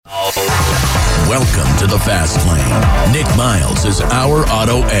to the fast lane. Nick Miles is our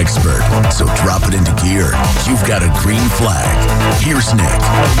auto expert, so drop it into gear. You've got a green flag. Here's Nick.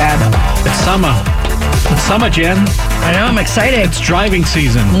 Oh, man. It's summer. It's summer, Jen. I know, I'm excited. It's driving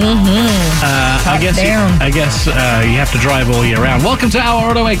season. I guess you have to drive all year round. Welcome to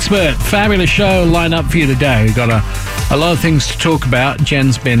our auto expert. Fabulous show lined up for you today. We've got a lot of things to talk about.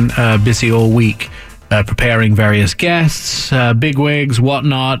 Jen's been busy all week preparing various guests, bigwigs,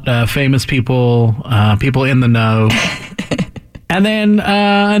 whatnot, famous people, people in the know. And then,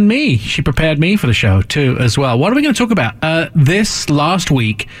 and me. She prepared me for the show, too, as well. What are we going to talk about? This last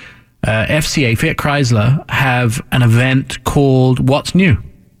week, FCA, Fiat Chrysler, have an event called What's New?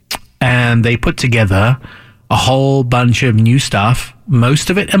 And they put together a whole bunch of new stuff, most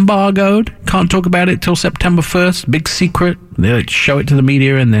of it embargoed. Can't talk about it till September 1st. Big secret. They show it to the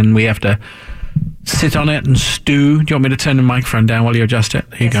media, and then we have to sit on it and stew. Do you want me to turn the microphone down while you adjust it?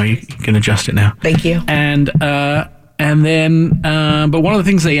 There you go. You can adjust it now. Thank you. And then, but one of the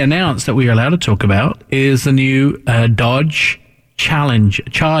things they announced that we are allowed to talk about is the new Dodge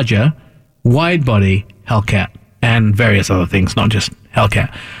Charger wide body Hellcat and various other things, not just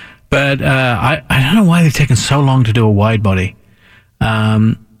Hellcat. But I don't know why they've taken so long to do a wide body,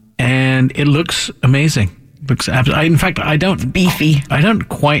 and it looks amazing. Looks in fact, I don't beefy. I don't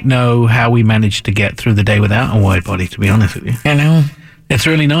quite know how we managed to get through the day without a wide body. To be honest with you, I know. It's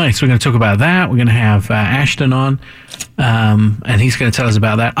really nice. We're going to talk about that. We're going to have Ashton on, and he's going to tell us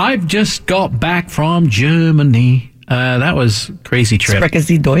about that. I've just got back from Germany. That was a crazy trip. Sprechen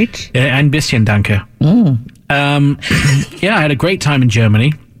Sie Deutsch? Ein bisschen, danke. Yeah, I had a great time in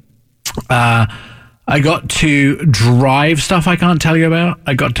Germany. I got to drive stuff I can't tell you about.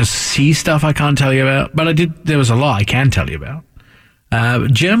 I got to see stuff I can't tell you about. But there was a lot I can tell you about.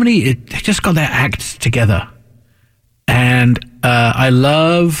 Germany, they just got their act together. And I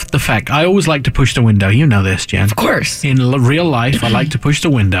love the fact, I always like to push the window. You know this, Jen. Of course. In real life, I like to push the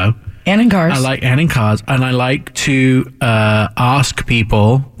window. And in cars. And in cars. And I like to ask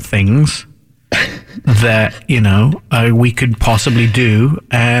people things that, we could possibly do.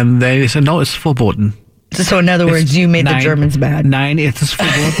 And they said, no, it's verboten. So in other words, you made the Germans mad. Nein, it is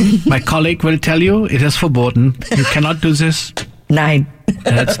verboten. My colleague will tell you, it is verboten. You cannot do this. Nein.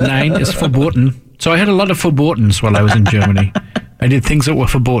 That's nein, it's verboten. So I had a lot of verbotens while I was in Germany. I did things that were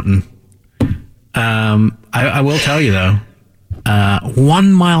verboten. I will tell you, though,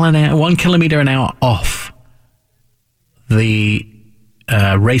 1 kilometer an hour off the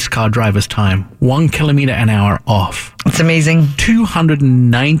race car driver's time. 1 kilometer an hour off. It's amazing.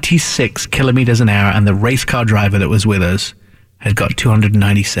 296 kilometers an hour, and the race car driver that was with us had got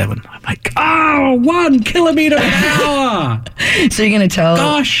 297. I'm like, 1 kilometer an hour! So you're going to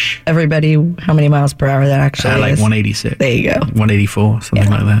tell everybody how many miles per hour that actually is? Like 186. There you go. 184, something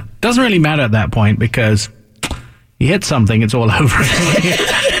like that. Doesn't really matter at that point because you hit something, it's all over.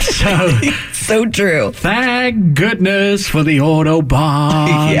 So true. Thank goodness for the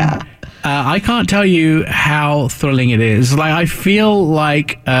Autobahn. Yeah. I can't tell you how thrilling it is. Like, I feel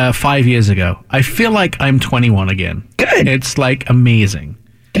like 5 years ago. I feel like I'm 21 again. Good. It's like amazing.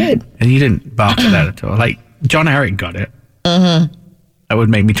 Good. And you didn't bark at that at all. Like, John Eric got it. Mm-hmm. That would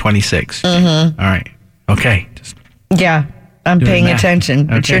make me 26. Mm-hmm. All right. Okay. Yeah. I'm paying attention,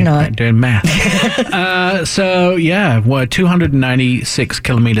 but you're not. Doing math. So, yeah, 296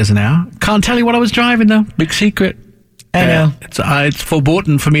 kilometers an hour. Can't tell you what I was driving, though. Big secret. I know. It's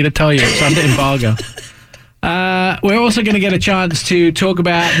verboten for me to tell you. It's under embargo. We're also going to get a chance to talk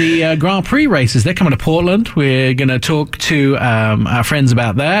about the Grand Prix races. They're coming to Portland. We're going to talk to our friends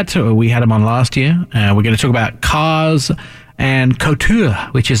about that. We had them on last year. We're going to talk about Cars and Couture,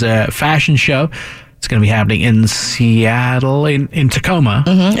 which is a fashion show. It's going to be happening in Seattle, in Tacoma.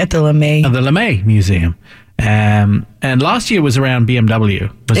 Mm-hmm, at the LeMay. At the LeMay Museum. And last year was around BMW.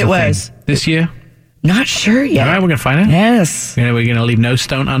 It was. This year? Not sure yet. All right, we're going to find out. Yes. We're going to leave no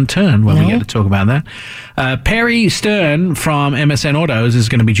stone unturned when we get to talk about that. Perry Stern from MSN Autos is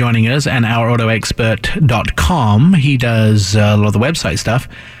going to be joining us, and ourautoexpert.com. He does a lot of the website stuff.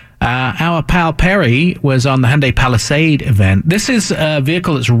 Our pal Perry was on the Hyundai Palisade event. This is a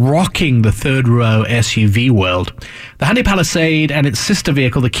vehicle that's rocking the third row SUV world. The Hyundai Palisade and its sister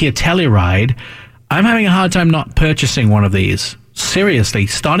vehicle, the Kia Telluride. I'm having a hard time not purchasing one of these. Seriously,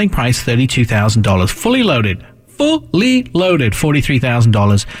 starting price $32,000, fully loaded,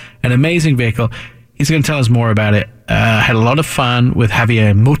 $43,000. An amazing vehicle. He's going to tell us more about it. Had a lot of fun with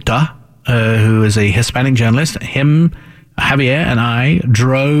Javier Muta, who is a Hispanic journalist. Javier and I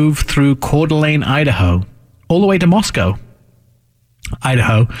drove through Coeur d'Alene, Idaho, all the way to Moscow,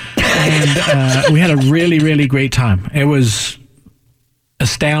 Idaho, and we had a really, really great time. It was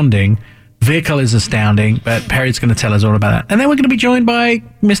astounding vehicle is astounding, but Perry's going to tell us all about that. And then we're going to be joined by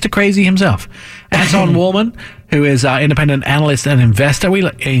Mr. Crazy himself, Anton Wallman, who is our independent analyst and investor. We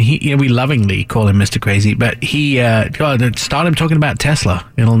lovingly call him Mr. Crazy, but he start him talking about Tesla.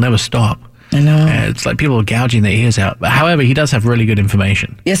 It'll never stop. I know. It's like people are gouging their ears out. However, he does have really good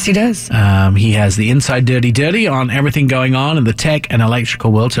information. Yes, he does. He has the inside dirty on everything going on in the tech and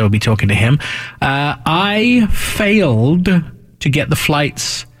electrical world, so we'll be talking to him. I failed to get the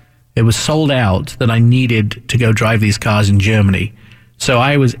flights. It was sold out that I needed to go drive these cars in Germany. So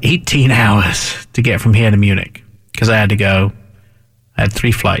I was 18 hours to get from here to Munich because I had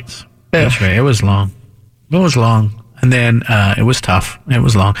 3 flights each way. It was long. And then it was tough. It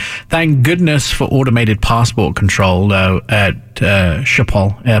was long. Thank goodness for automated passport control, though, at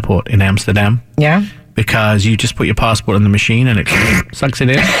Schiphol Airport in Amsterdam. Yeah. Because you just put your passport in the machine and it sucks it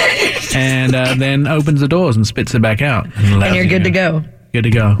in and then opens the doors and spits it back out. And you're good to go. Good to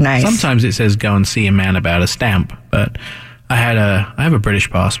go. Nice. Sometimes it says go and see a man about a stamp, but I have a British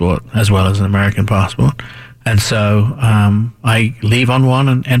passport as well as an American passport. And so I leave on one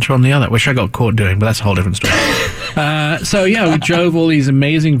and enter on the other, which I got caught doing, but that's a whole different story. We drove all these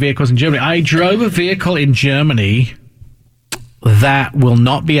amazing vehicles in Germany. I drove a vehicle in Germany that will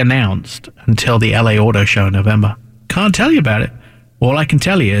not be announced until the LA Auto Show in November. Can't tell you about it. All I can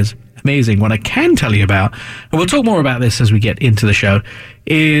tell you is amazing. What I can tell you about, and we'll talk more about this as we get into the show,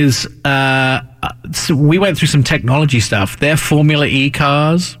 is so we went through some technology stuff. Their Formula E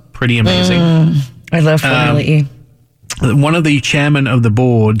cars, pretty amazing. I love Formula E. One of the chairmen of the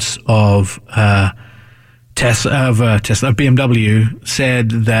boards of BMW said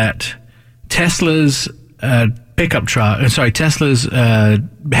that Tesla's Tesla's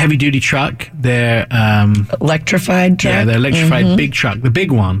heavy-duty truck, their electrified truck? Yeah, their electrified big truck, the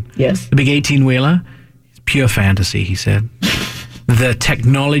big one. Yes. The big 18-wheeler. It's pure fantasy, he said. The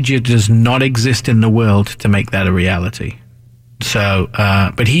technology does not exist in the world to make that a reality. So,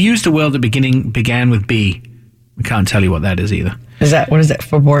 but he used a word that began with B. We can't tell you what that is either. What is that,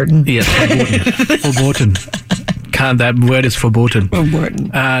 verboten? Yes, verboten. That word is verboten.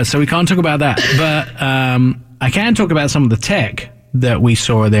 Verboten. So we can't talk about that. But I can talk about some of the tech that we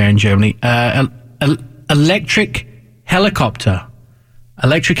saw there in Germany. Electric helicopter.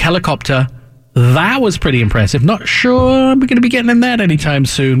 That was pretty impressive. Not sure we're going to be getting in that anytime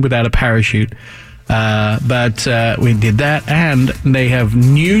soon without a parachute. But we did that, and they have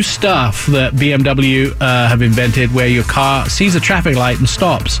new stuff that BMW have invented where your car sees a traffic light and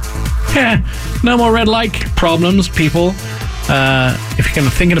stops. Yeah, no more red light problems, people. If you're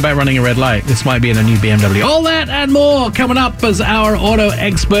thinking about running a red light, this might be in a new BMW. All that and more coming up as our auto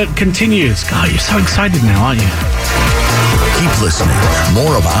expert continues. God, you're so excited now, aren't you? Keep listening.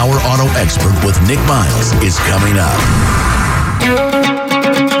 More of Our Auto Expert with Nick Miles is coming up.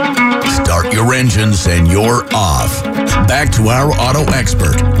 Start your engines and you're off. Back to Our Auto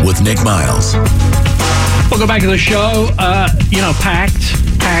Expert with Nick Miles. Welcome back to the show. Packed.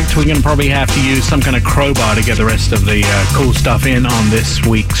 We're going to probably have to use some kind of crowbar to get the rest of the cool stuff in on this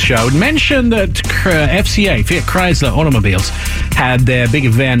week's show. Mentioned that FCA, Fiat Chrysler Automobiles, had their big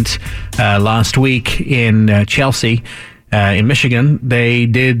event last week in Chelsea. In Michigan. They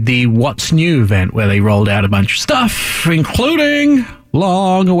did the What's New event where they rolled out a bunch of stuff, including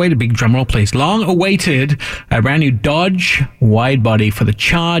long-awaited, big drum roll please, long-awaited brand new Dodge wide body for the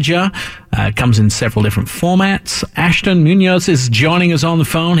Charger. Comes in several different formats. Ashton Munoz is joining us on the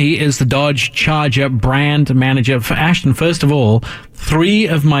phone. He is the Dodge Charger brand manager. For Ashton, first of all, 3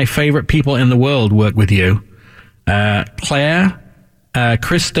 of my favorite people in the world work with you. Claire,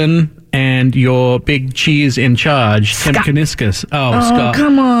 Kristen, and your big cheese in charge, Tim Kuniskis. Oh, Scott.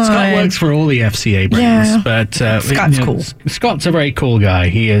 Come on. Scott works for all the FCA brands. Yeah. But Scott's cool. Scott's a very cool guy.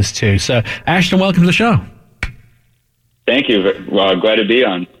 He is too. So, Ashton, welcome to the show. Thank you. Well, glad to be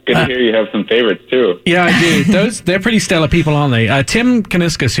on. Good to hear you have some favorites, too. Yeah, I do. They're pretty stellar people, aren't they? Tim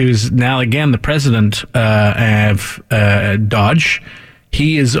Kuniskis, who's now, again, the president of Dodge,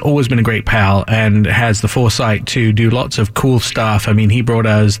 he has always been a great pal and has the foresight to do lots of cool stuff. I mean, he brought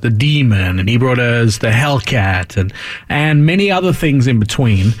us the Demon and he brought us the Hellcat and many other things in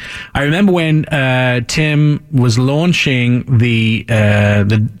between. I remember when Tim was launching the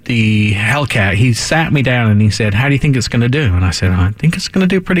Hellcat, he sat me down and he said, "How do you think it's going to do?" And I said, "I think it's going to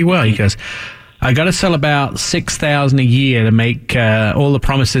do pretty well." He goes, "I got to sell about 6,000 a year to make all the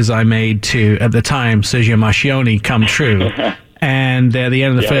promises I made to, at the time, Sergio Marchionne come true." And at the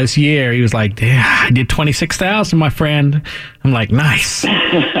end of the first year, he was like, "Yeah, I did 26,000, my friend." I'm like, "Nice."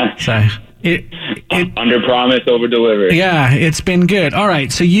 So Under promise, over deliver. Yeah, it's been good. All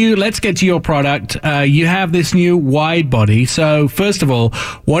right, so let's get to your product. You have this new wide body. So first of all,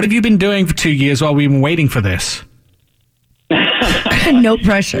 what have you been doing for 2 years while we've been waiting for this? No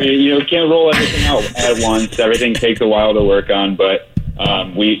pressure. We can't roll everything out at once. Everything takes a while to work on, but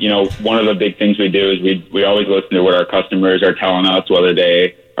one of the big things we do is we always listen to what our customers are telling us, whether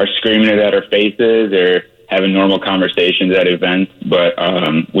they are screaming it at our faces or having normal conversations at events. But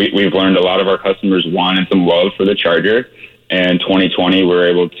we've learned a lot of our customers wanted some love for the Charger. And 2020, we were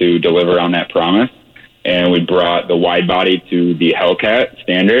able to deliver on that promise. And we brought the wide body to the Hellcat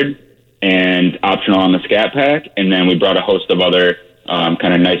standard and optional on the Scat Pack. And then we brought a host of other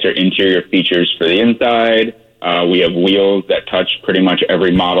kind of nicer interior features for the inside. We have wheels that touch pretty much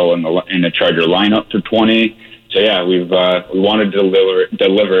every model in the Charger lineup for 20. So yeah, we wanted to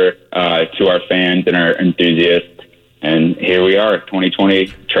deliver to our fans and our enthusiasts, and here we are,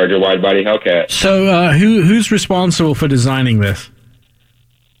 2020 Charger wide body Hellcat. So who's responsible for designing this?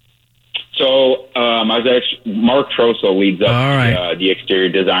 So Mark Trossel leads up the exterior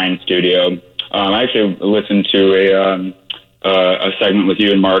design studio. I actually listened to a segment with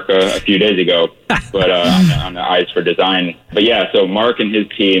you and Mark a few days ago, but on the Eyes for Design. But yeah, so Mark and his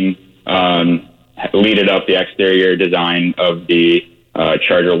team leaded up the exterior design of the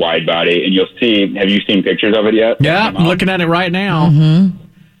Charger wide body, and you'll see. Have you seen pictures of it yet? Yeah, I'm looking at it right now. Mm-hmm.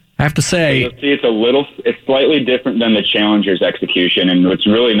 I have to say, so you'll see it's slightly different than the Challenger's execution, and what's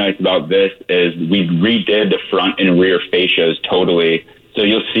really nice about this is we redid the front and rear fascias totally. So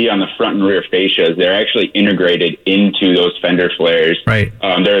you'll see on the front and rear fascias, they're actually integrated into those fender flares. Right.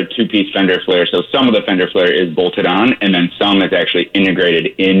 They're a two-piece fender flare, so some of the fender flare is bolted on, and then some is actually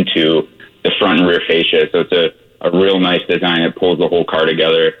integrated into the front and rear fascia. So it's a real nice design. It pulls the whole car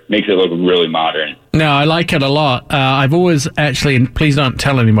together, makes it look really modern. No, I like it a lot. I've always actually, and please don't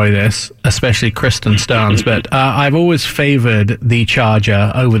tell anybody this, especially Kristen Starnes, but I've always favored the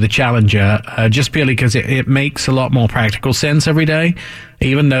Charger over the Challenger, just purely because it makes a lot more practical sense every day.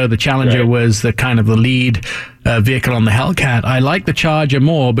 Even though the Challenger was the kind of the lead vehicle on the Hellcat, I like the Charger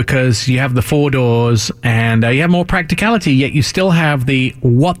more because you have the 4 doors and you have more practicality, yet you still have the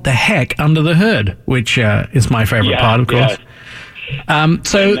what the heck under the hood, which is my favorite part, of course.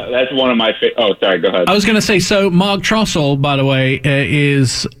 So that's one of my oh, sorry, go ahead. I was going to say, so Mark Trossel, by the way,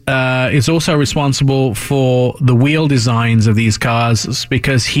 is also responsible for the wheel designs of these cars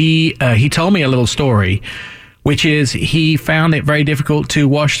because he told me a little story, which is he found it very difficult to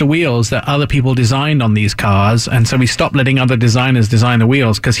wash the wheels that other people designed on these cars. And so he stopped letting other designers design the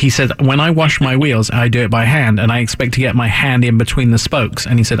wheels because he said, when I wash my wheels, I do it by hand and I expect to get my hand in between the spokes.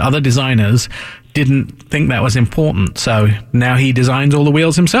 And he said other designers didn't think that was important. So now he designs all the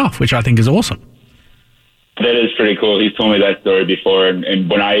wheels himself, which I think is awesome. That is pretty cool. He's told me that story before. And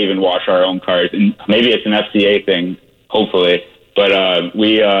when I even wash our own cars, and maybe it's an FCA thing, hopefully, but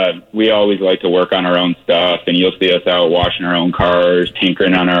we always like to work on our own stuff, and you'll see us out washing our own cars,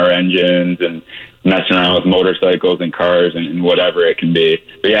 tinkering on our engines, and messing around with motorcycles and cars and whatever it can be.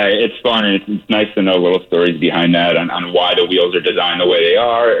 But yeah, it's fun, and it's nice to know little stories behind that on why the wheels are designed the way they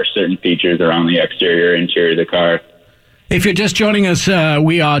are, or certain features around the exterior, interior of the car. If you're just joining us,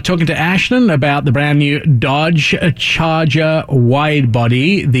 we are talking to Ashton about the brand new Dodge Charger wide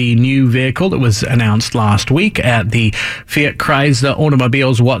body, the new vehicle that was announced last week at the Fiat Chrysler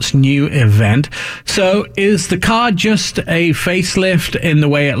Automobiles What's New event. So is the car just a facelift in the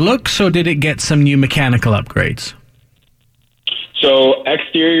way it looks, or did it get some new mechanical upgrades? So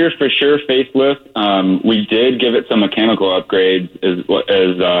exterior for sure facelift. We did give it some mechanical upgrades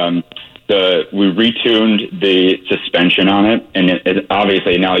we retuned the suspension on it, and it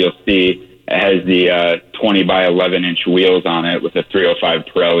obviously now you'll see it has the 20 by 11 inch wheels on it with the 305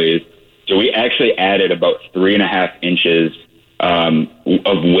 Pirellis. So we actually added about 3.5 inches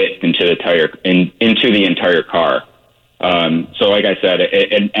of width into the entire car. So like I said,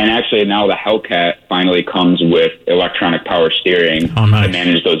 and actually now the Hellcat finally comes with electronic power steering to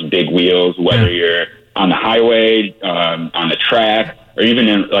manage those big wheels, whether you're on the highway, on the track, or even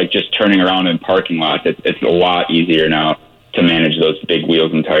in like just turning around in parking lots. It's a lot easier now to manage those big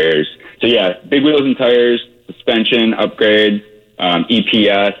wheels and tires. So yeah, big wheels and tires, suspension upgrades,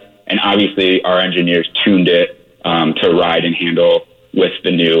 EPS, and obviously our engineers tuned it to ride and handle with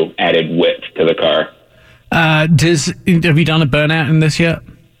the new added width to the car. Have you done a burnout in this yet?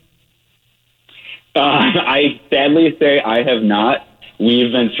 I sadly say I have not.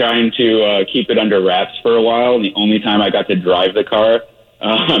 We've been trying to keep it under wraps for a while, and the only time I got to drive the car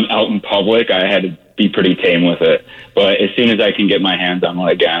out in public, I had to be pretty tame with it. But as soon as I can get my hands on one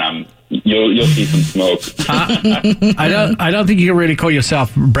again, I'm you'll see some smoke. I don't think you can really call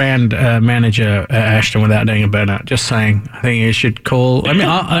yourself brand manager, Ashton, without doing a burnout. Just saying. I think you should call. I mean,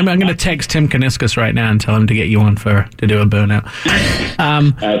 I'm going to text Tim Kaniskas right now and tell him to get you on to do a burnout.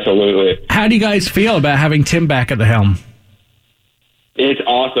 Absolutely. How do you guys feel about having Tim back at the helm? It's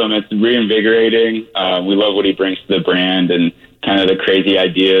awesome. It's reinvigorating. We love what he brings to the brand and kind of the crazy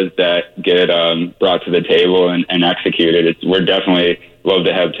ideas that get brought to the table and executed. We're definitely love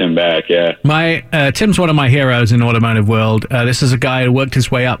to have Tim back. Yeah. Tim's one of my heroes in the automotive world. This is a guy who worked his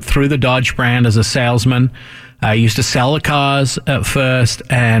way up through the Dodge brand as a salesman. Used to sell the cars at first,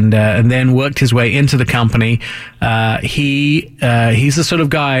 and then worked his way into the company. He's the sort of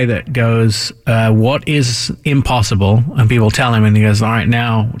guy that goes, "What is impossible?" And people tell him, and he goes, "All right,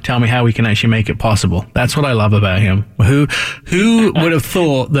 now tell me how we can actually make it possible." That's what I love about him. Who would have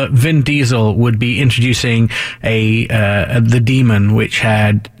thought that Vin Diesel would be introducing the Demon, which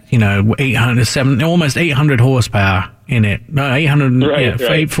had almost 800 horsepower in it. No, 800, right.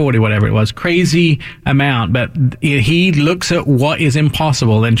 840, whatever it was. Crazy amount, but he looks at what is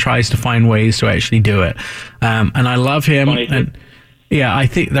impossible and tries to find ways to actually do it. And I love him. And yeah, I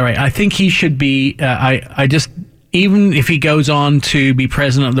think they're right. I think he should be, even if he goes on to be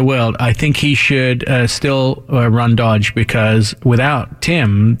president of the world, I think he should still run Dodge, because without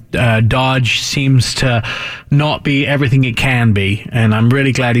Tim, Dodge seems to not be everything it can be. And I'm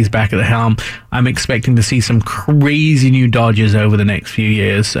really glad he's back at the helm. I'm expecting to see some crazy new Dodges over the next few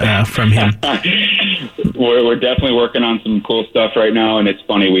years from him. We're definitely working on some cool stuff right now, and it's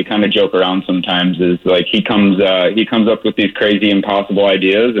funny. We kind of joke around sometimes. Is like he comes up with these crazy, impossible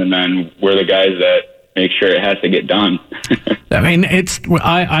ideas, and then we're the guys that make sure it has to get done. I mean,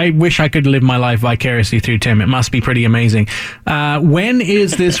 I wish I could live my life vicariously through Tim. It must be pretty amazing. When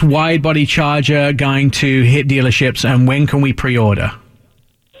is this wide body Charger going to hit dealerships, and when can we pre-order?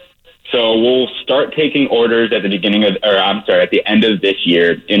 So we'll start taking orders at the end of this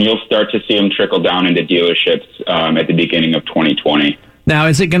year, and you'll start to see them trickle down into dealerships at the beginning of 2020. Now,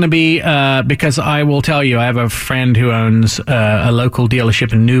 is it going to be, because I will tell you, I have a friend who owns a local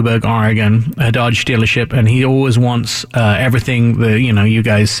dealership in Newberg, Oregon, a Dodge dealership, and he always wants everything that, you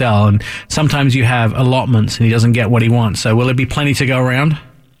guys sell. And sometimes you have allotments and he doesn't get what he wants. So will there be plenty to go around?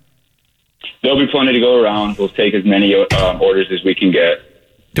 There'll be plenty to go around. We'll take as many orders as we can get.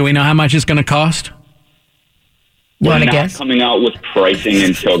 Do we know how much it's going to cost? We're not coming out with pricing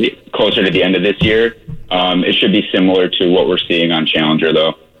until closer to the end of this year. It should be similar to what we're seeing on Challenger,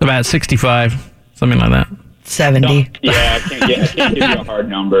 though. About 65, something like that. 70. I can't give you a hard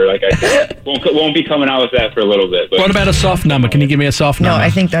number. Like I said, won't be coming out with that for a little bit. But. What about a soft number? Can you give me a soft number? No, I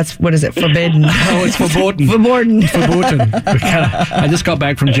think that's, what is it, forbidden? Oh, it's verboten. Verboten. I just got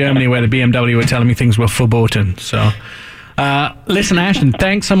back from Germany where the BMW were telling me things were verboten, so... listen, Ashton,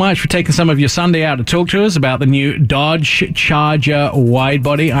 thanks so much for taking some of your Sunday out to talk to us about the new Dodge Charger wide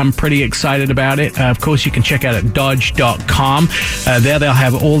body. I'm pretty excited about it. Of course, you can check out at dodge.com. There they'll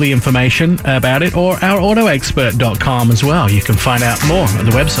have all the information about it, or ourautoexpert.com as well. You can find out more at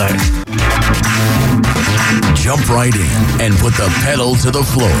the website. Jump right in and put the pedal to the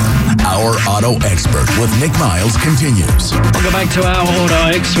floor. Our Auto Expert with Nick Miles continues. We'll go back to our Auto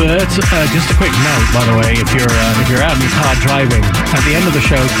Expert. Just a quick note, by the way, if you're out in your car driving, at the end of the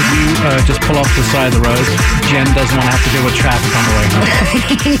show, could you just pull off the side of the road? Jen doesn't want to have to deal with traffic on the way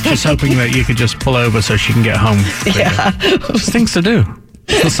home. Just hoping that you could just pull over so she can get home. Yeah. There's things to do.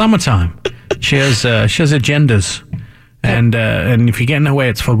 It's the summertime. She has agendas. And if you get in her way,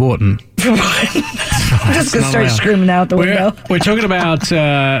 it's verboten. I'm just going to start screaming out the window. We're talking about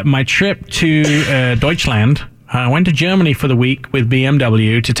my trip to Deutschland. I went to Germany for the week with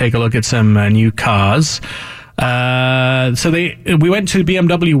BMW to take a look at some new cars. So we went to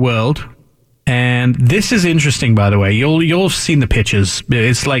BMW World, and this is interesting, by the way. You'll have seen the pictures.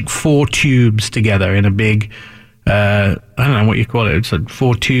 It's like 4 tubes together in a big, I don't know what you call it. It's like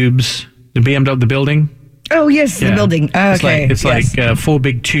 4 tubes. The BMW, the building. Oh, yes, the building. Okay. It's like 4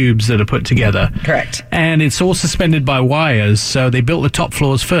 big tubes that are put together. Correct. And it's all suspended by wires. So they built the top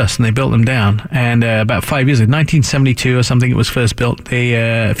floors first, and they built them down. And about 5 years ago, 1972 or something, it was first built.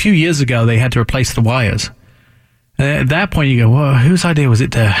 A few years ago, they had to replace the wires. At that point, you go, well, whose idea was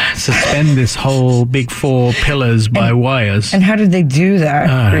it to suspend this whole big 4 pillars by wires? And how did they do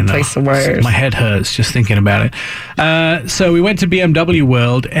that? Replace the wires? My head hurts just thinking about it. So we went to BMW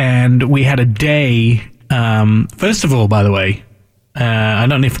World, and we had a day. First of all, by the way, I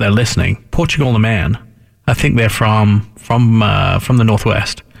don't know if they're listening. Portugal the Man. I think they're from the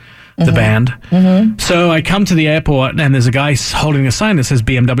Northwest. The band. Mm-hmm. So I come to the airport, and there's a guy holding a sign that says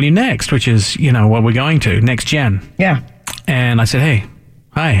BMW Next, which is, what we're going to, next gen. Yeah. And I said, hey,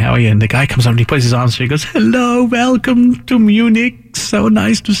 hi, how are you? And the guy comes up and he puts his arms through. He goes, hello, welcome to Munich. So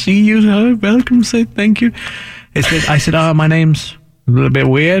nice to see you. Oh, welcome. Say thank you. I said, oh, my name's a little bit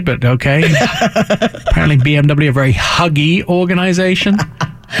weird, but okay. Apparently BMW, a very huggy organization.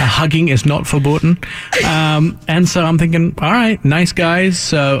 Hugging is not verboten. And so I'm thinking, all right, nice guys.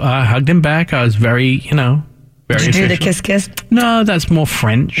 So I hugged him back. I was very, very Did you do the official. kiss? No, that's more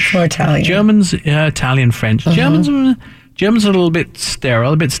French. More Italian. Germans, Italian, French. Germans are a little bit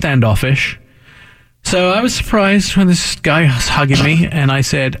sterile, a bit standoffish. So I was surprised when this guy was hugging me, and I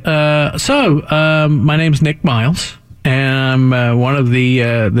said, my name's Nick Miles, and I'm one of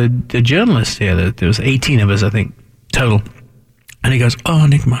the journalists here. There was 18 of us, I think, total. And he goes, oh,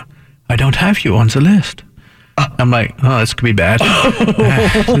 Nick Miles, I don't have you on the list. I'm like, oh, this could be bad.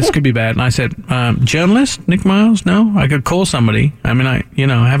 This could be bad. And I said, journalist, Nick Miles? No, I could call somebody. I mean, I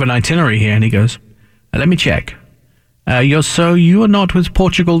have an itinerary here. And he goes, let me check. You are not with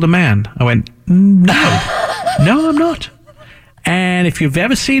Portugal the Man. I went, no, I'm not. And if you've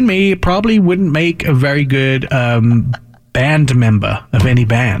ever seen me, you probably wouldn't make a very good band member of any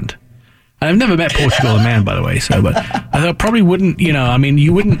band. I've never met Portugal the Man, by the way, but I thought probably wouldn't,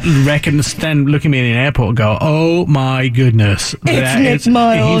 you wouldn't stand looking at me in an airport and go, oh my goodness. It's Nick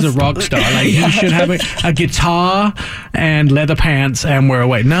Miles. He's a rock star. Like, he should have a guitar and leather pants and we're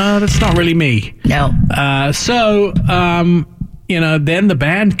away. No, that's not really me. No. Then the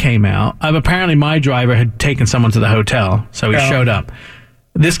band came out. Apparently my driver had taken someone to the hotel, so he showed up.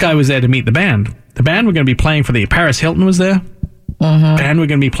 This guy was there to meet the band. The band were going to be playing for Paris Hilton was there. And we're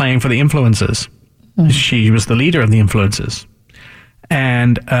going to be playing for the Influencers. She was the leader of the Influencers.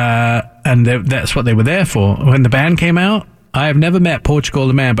 And that's what they were there for. When the band came out, I have never met Portugal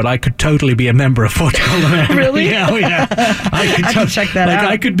the Man, but I could totally be a member of Portugal the Man. Really? Yeah. I can check that out.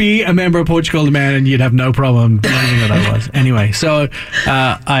 I could be a member of Portugal the Man and you'd have no problem believing that I was. Anyway, so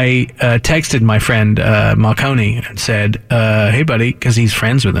I texted my friend Marconi and said, hey, buddy, because he's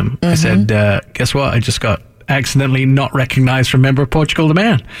friends with him. I said, guess what? I just got accidentally not recognized from member of Portugal the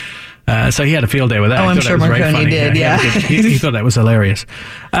Man. So he had a field day with that. I'm sure Marconi did, yeah. He thought that was hilarious.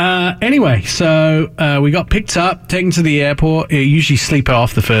 Anyway, so we got picked up, taken to the airport. You usually sleep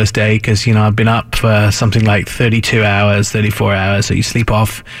off the first day because, I've been up for something like 32 hours, 34 hours, so you sleep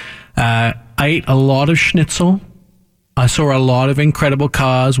off. I ate a lot of schnitzel. I saw a lot of incredible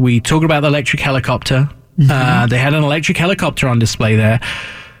cars. We talked about the electric helicopter. They had an electric helicopter on display there.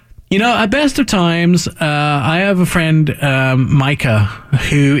 At best of times, I have a friend, Micah,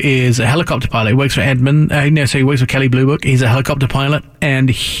 who is a helicopter pilot. He works for Edmund. So he works for Kelly Blue Book. He's a helicopter pilot. And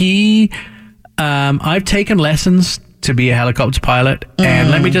I've taken lessons to be a helicopter pilot. And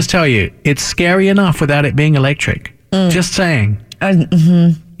let me just tell you, it's scary enough without it being electric. Just saying.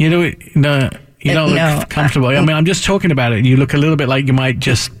 You don't look comfortable. I mean, I'm just talking about it. You look a little bit like you might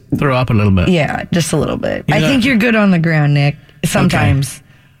just throw up a little bit. Yeah, just a little bit. I think you're good on the ground, Nick. Sometimes. Okay.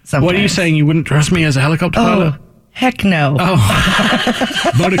 What are you saying? You wouldn't trust me as a helicopter pilot? Heck no.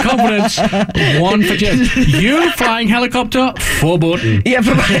 Oh, vote of confidence. 1 for Jen. You flying helicopter? 4 button. Yeah.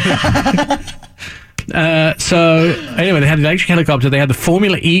 So anyway, they had the electric helicopter. They had the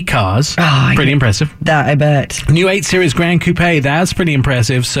Formula E cars. Pretty impressive. That I bet. New 8 Series Grand Coupe. That's pretty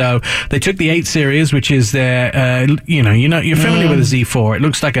impressive. So they took the 8 Series, which is their, you're familiar with the Z4. It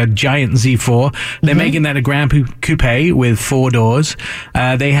looks like a giant Z4. They're making that a Grand Coupe with 4 doors.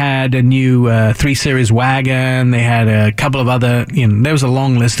 They had a new 3 Series wagon. They had a couple of other. There was a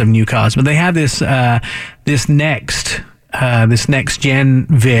long list of new cars, but they had this next gen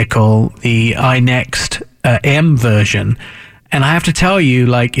vehicle, the iNext M version. And I have to tell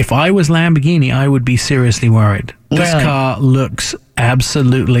you, if I was Lamborghini, I would be seriously worried. This car looks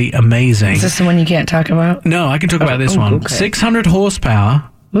absolutely amazing. Is this the one you can't talk about? No, I can talk about this one. Okay. 600 horsepower.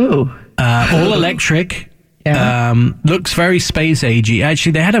 Ooh. All electric. Yeah. Looks very space agey.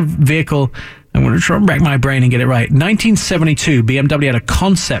 Actually, they had a vehicle. I'm going to try and rack my brain and get it right. 1972, BMW had a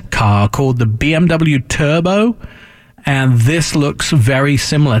concept car called the BMW Turbo. And this looks very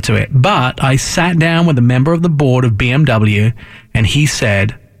similar to it. But I sat down with a member of the board of BMW, and he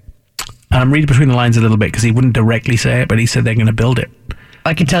said, and I'm reading between the lines a little bit because he wouldn't directly say it, but he said they're going to build it.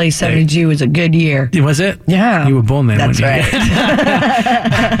 I can tell you 72 was a good year. Was it? Yeah. You were born then. That's right.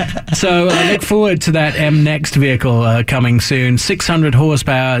 So look forward to that M-Next vehicle coming soon. 600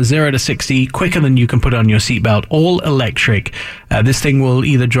 horsepower, 0 to 60, quicker than you can put on your seatbelt, all electric. This thing will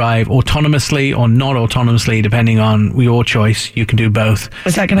either drive autonomously or not autonomously, depending on your choice. You can do both.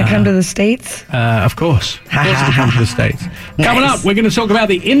 Is that going to come to the States? Of course. Of course it'll come to the States. Coming up, we're going to talk about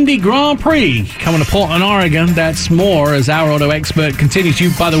the Indy Grand Prix coming to Portland, Oregon. That's more as Our Auto Expert continues.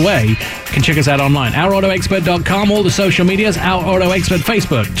 You, by the way, can check us out online. OurAutoExpert.com, all the social medias, Our Auto Expert,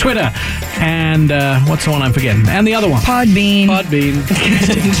 Facebook, Twitter, and what's the one I'm forgetting? And the other one. Podbean. Stay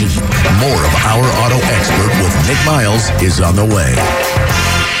tuned. More of Our Auto Expert with Nick Miles is on the way.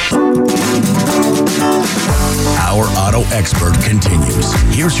 Our Auto Expert continues.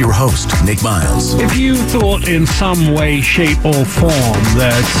 Here's your host, Nick Miles. If you thought in some way, shape, or form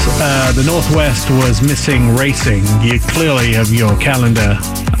that the Northwest was missing racing, you clearly have your calendar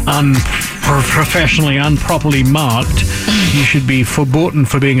unprofessionally, unproperly marked. You should be verboten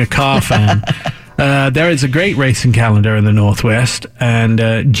for being a car fan. There is a great racing calendar in the Northwest,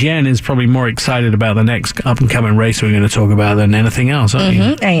 and Jen is probably more excited about the next up-and-coming race we're going to talk about than anything else, aren't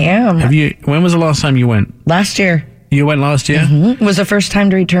you? I am. When was the last time you went? Last year. You went last year? It was the first time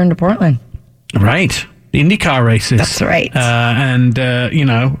to return to Portland. Right. The IndyCar races. That's right. You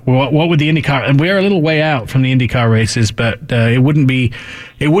know, what would the IndyCar... And we're a little way out from the IndyCar races, but it wouldn't be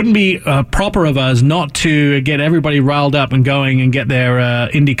proper of us not to get everybody riled up and going and get their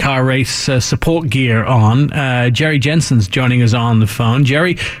IndyCar race support gear on. Jerry Jensen's joining us on the phone.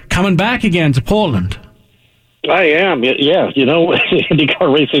 Jerry, coming back again to Portland. I am, yeah. You know,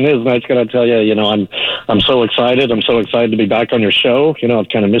 IndyCar racing is, and I was going to tell you, you know, I'm so excited. I'm so excited to be back on your show. You know, I've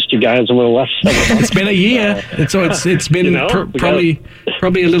kind of missed you guys a little less. It's been a year. It's been you know, probably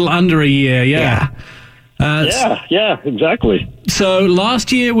a little under a year. Yeah. Yeah, exactly. So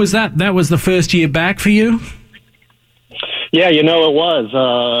last year was that was the first year back for you? Yeah, you know, it was.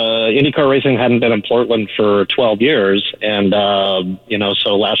 IndyCar racing hadn't been in Portland for 12 years, and you know,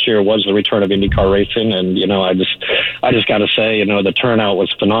 so last year was the return of IndyCar racing, and you know, I just got to say, you know, the turnout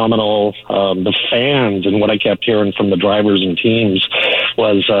was phenomenal. The fans and what I kept hearing from the drivers and teams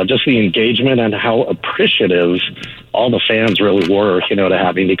was just the engagement and how appreciative all the fans really were, you know, to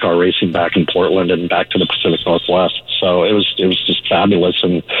have IndyCar racing back in Portland and back to the Pacific Northwest. So it was just fabulous,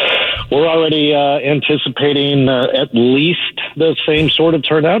 and we're already anticipating at least the same sort of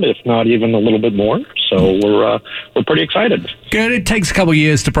turnout, if not even a little bit more. So we're pretty excited. Good. It takes a couple of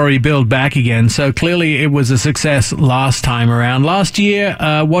years to probably build back again. So clearly, it was a success last time around. Last year,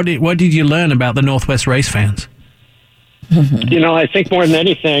 what did you learn about the Northwest race fans? You know, I think more than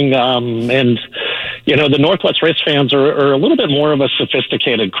anything, and you know, the Northwest race fans are a little bit more of a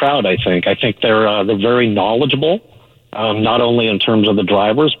sophisticated crowd. I think they're very knowledgeable. Not only in terms of the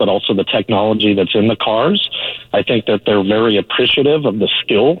drivers, but also the technology that's in the cars. I think that they're very appreciative of the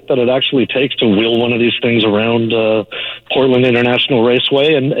skill that it actually takes to wheel one of these things around Portland International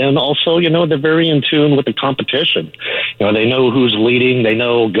Raceway. And also, you know, they're very in tune with the competition. You know, they know who's leading. They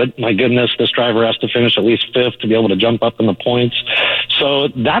know, my goodness, this driver has to finish at least fifth to be able to jump up in the points. So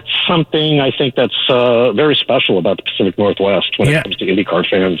that's something I think that's very special about the Pacific Northwest when it comes to IndyCar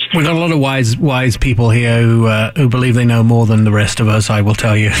fans. We've got a lot of wise people here who believe they know more than the rest of us, I will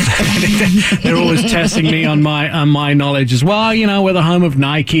tell you. They're always testing me on my knowledge as well. You know, we're the home of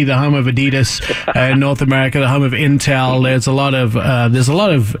Nike, the home of Adidas in North America, the home of Intel. There's a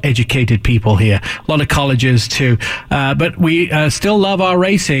lot of educated people here, a lot of colleges too. But we still love our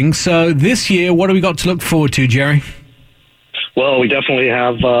racing. So this year, what do we got to look forward to, Jerry? Well, we definitely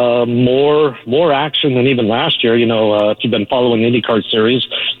have more action than even last year. You know, if you've been following the IndyCar series,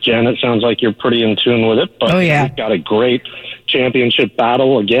 Jen, it sounds like you're pretty in tune with it. But we've got a great championship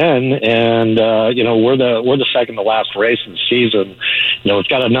battle again, and you know, we're the second to last race of the season. You know, we've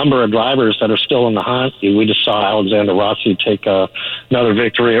got a number of drivers that are still in the hunt. We just saw Alexander Rossi take another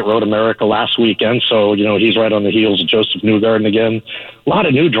victory at Road America last weekend, so you know, he's right on the heels of Joseph Newgarden again. A lot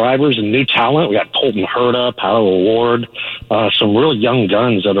of new drivers and new talent. We got Colton Herta, Powell Ward, some real young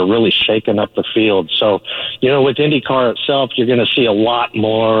guns that are really shaking up the field. So, you know, with IndyCar itself, you're going to see a lot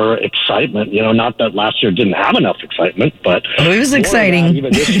more excitement. You know, not that last year didn't have enough excitement, but it was exciting.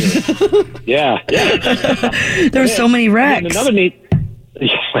 Even this year. Yeah. There were so many wrecks. And another neat.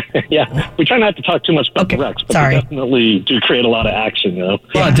 Yeah, we try not to talk too much about the wrecks, but we definitely do create a lot of action, you know.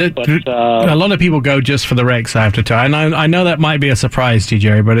 Well, a lot of people go just for the wrecks, I have to tell you. I know that might be a surprise to you,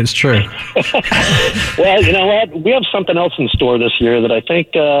 Jerry, but it's true. Well, you know what? We have something else in store this year that I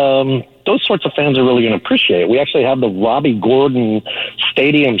think those sorts of fans are really going to appreciate. We actually have the Robbie Gordon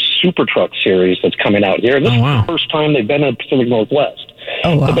Stadium Super Truck Series that's coming out here. This is the first time they've been in the Pacific Northwest.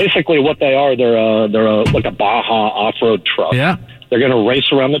 Oh, wow. So basically what they are, they're like a Baja off-road truck. Yeah. They're going to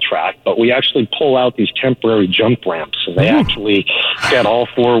race around the track, but we actually pull out these temporary jump ramps, and they actually get all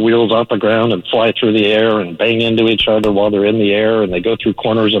four wheels off the ground and fly through the air and bang into each other while they're in the air, and they go through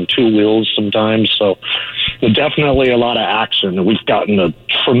corners on two wheels sometimes. So there's definitely a lot of action, and we've gotten a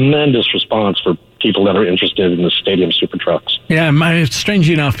tremendous response for people that are interested in the stadium super trucks. Yeah,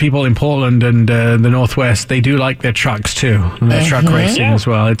 strangely enough, people in Portland and the Northwest, they do like their trucks too, their truck racing as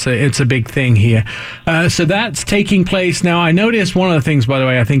well. It's a big thing here. So that's taking place now. I noticed one of the things, by the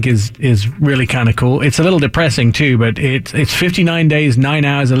way, I think is really kind of cool. It's a little depressing too, but it's 59 days, 9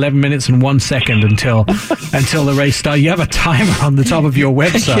 hours, 11 minutes, and 1 second until the race starts. You have a timer on the top of your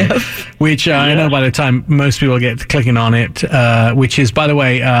website, which I know by the time most people get clicking on it, which is, by the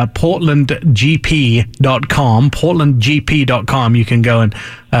way, PortlandGP.com, PortlandGP.com. You can go and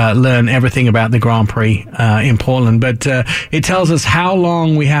learn everything about the Grand Prix in Portland. But it tells us how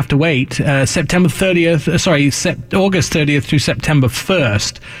long we have to wait. August 30th through September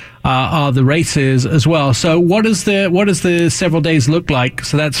 1st are the races as well. So what does the several days look like?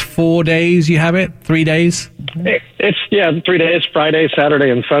 So that's 4 days. You have it 3 days. It's 3 days: Friday, Saturday,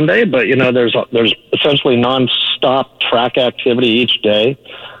 and Sunday. But there's essentially nonstop track activity each day.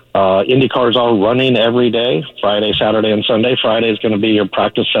 IndyCars are running every day, Friday, Saturday, and Sunday. Friday is going to be your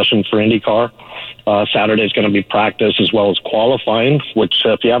practice session for IndyCar. Saturday is going to be practice as well as qualifying, which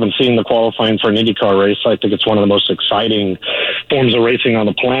if you haven't seen the qualifying for an IndyCar race, I think it's one of the most exciting forms of racing on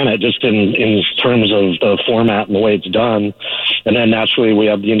the planet, just in terms of the format and the way it's done. And then naturally we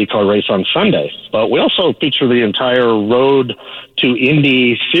have the IndyCar race on Sunday. But we also feature the entire Road to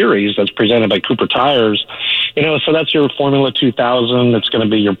Indy series that's presented by Cooper Tires. So that's your Formula 2000. It's going to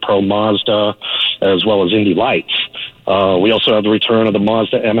be your Pro Mazda as well as Indy Lights. We also have the return of the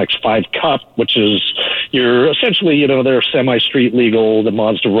Mazda MX-5 Cup, which is essentially, they're semi-street legal, the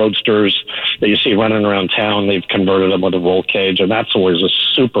Mazda Roadsters that you see running around town. They've converted them with a roll cage, and that's always a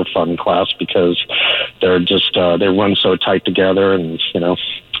super fun class because they're just, they run so tight together and,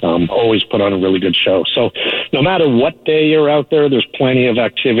 always put on a really good show. So no matter what day you're out there, there's plenty of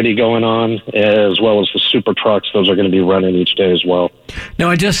activity going on, as well as the super trucks. Those are going to be running each day as well. No,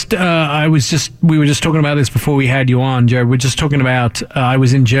 we were just talking about this before we had you on, Joe. We're just talking about, I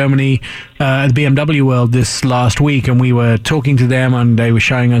was in Germany at the BMW World this last week, and we were talking to them, and they were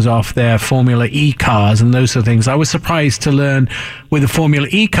showing us off their Formula E cars and those sort of things. I was surprised to learn with the Formula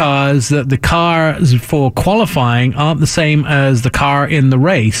E cars that the cars for qualifying aren't the same as the car in the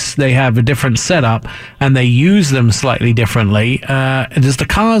race. They have a different setup, and they use them slightly differently. Does the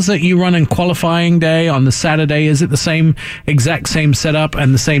cars that you run in qualifying day on the Saturday, is it the exact same setup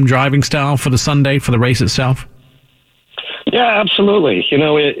and the same driving style for the Sunday for the race itself? Yeah, absolutely.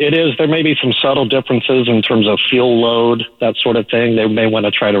 It is. There may be some subtle differences in terms of fuel load, that sort of thing. They may want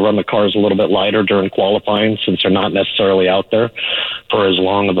to try to run the cars a little bit lighter during qualifying since they're not necessarily out there for as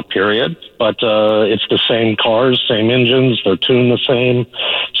long of a period. But it's the same cars, same engines. They're tuned the same.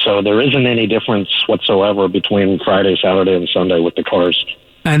 So there isn't any difference whatsoever between Friday, Saturday, and Sunday with the cars.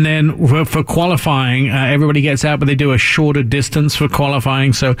 And then for qualifying, everybody gets out, but they do a shorter distance for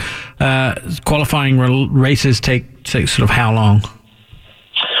qualifying. So qualifying races take sort of how long?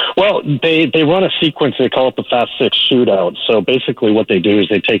 Well, they run a sequence. They call it the Fast Six Shootout. So basically what they do is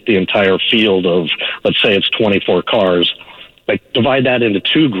they take the entire field of, let's say it's 24 cars. They divide that into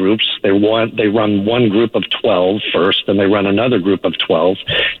two groups. They run one group of 12 first, then they run another group of 12.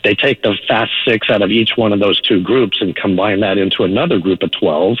 They take the Fast Six out of each one of those two groups and combine that into another group of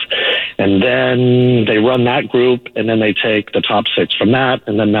 12. And then they run that group, and then they take the top six from that,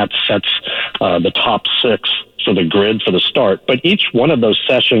 and then that sets the top six for the grid for the start. But each one of those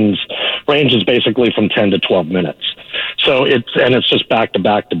sessions ranges basically from 10 to 12 minutes. So it's just back to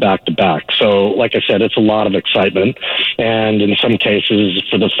back to back to back. So like I said, it's a lot of excitement. And in some cases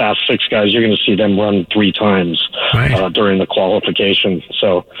for the Fast Six guys, you're going to see them run 3 times during the qualification.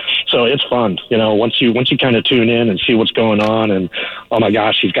 So it's fun. Once you kind of tune in and see what's going on, and oh my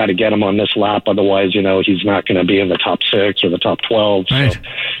gosh, he's got to get him on this lap. Otherwise, he's not going to be in the top 6 or the top 12. Right. So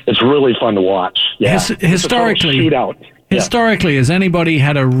it's really fun to watch. Yeah. Historically, shootout. Historically, has anybody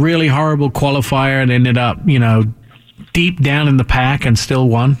had a really horrible qualifier and ended up, deep down in the pack and still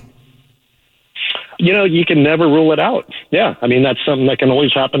won? You can never rule it out. Yeah. I mean, that's something that can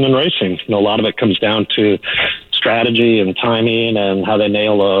always happen in racing. A lot of it comes down to strategy and timing and how they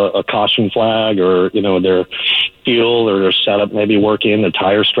nail a caution flag, or, their fuel or their setup maybe working, the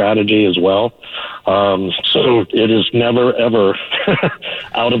tire strategy as well. So it is never, ever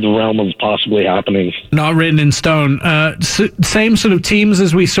out of the realm of possibly happening. Not written in stone. Same sort of teams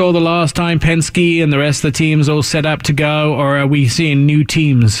as we saw the last time, Penske and the rest of the teams all set up to go, or are we seeing new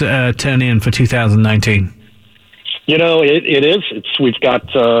teams turn in for 2019? It is. We've got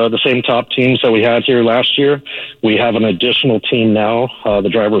the same top teams that we had here last year. We have an additional team now. The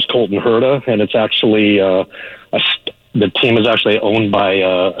driver is Colton Herta, and it's actually the team is actually owned by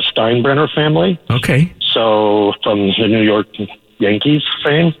a Steinbrenner family. Okay. So from the New York Yankees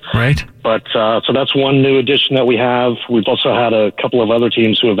fame. Right. But so that's one new addition that we have. We've also had a couple of other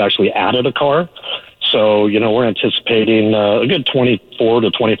teams who have actually added a car. So, we're anticipating a good 24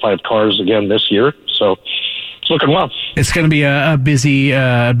 to 25 cars again this year. So it's looking well. It's going to be a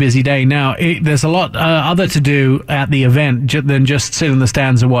busy day. Now, there's a lot other to do at the event than just sit in the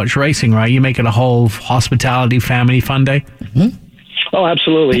stands and watch racing, right? You make it a whole hospitality, family fun day. Mm-hmm. Oh,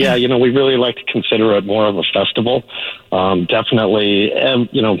 absolutely. Yeah. We really like to consider it more of a festival. Definitely,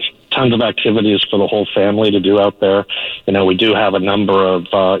 tons of activities for the whole family to do out there. We do have a number of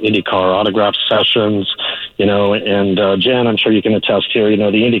IndyCar autograph sessions, and Jen, I'm sure you can attest here, the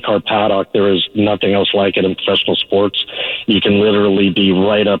IndyCar paddock, there is nothing else like it in professional sports. You can literally be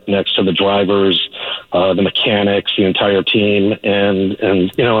right up next to the drivers, the mechanics, the entire team, and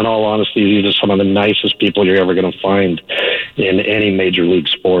in all honesty, these are some of the nicest people you're ever going to find in any major league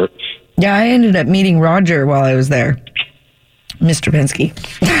sport. Yeah, I ended up meeting Roger while I was there. Mr. Penske.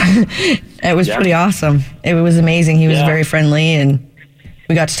 It was pretty awesome. It was amazing. He was very friendly, and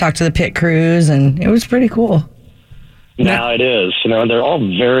we got to talk to the pit crews, and it was pretty cool. Now it is. They're all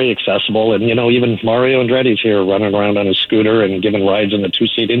very accessible, and even Mario Andretti's here running around on his scooter and giving rides in the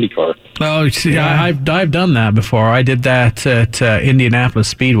 2-seat IndyCar. Oh, see, yeah. I've done that before. I did that at Indianapolis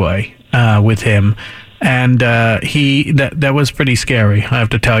Speedway with him. And that was pretty scary, I have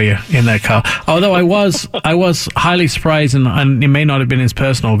to tell you, in that car. Although I was highly surprised, and it may not have been his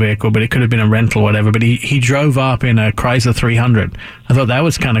personal vehicle, but it could have been a rental or whatever. But he drove up in a Chrysler 300. I thought that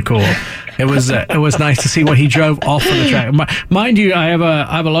was kind of cool. It was nice to see what he drove off of the track. Mind you, I have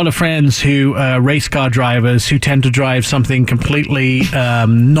a lot of friends who race car drivers who tend to drive something completely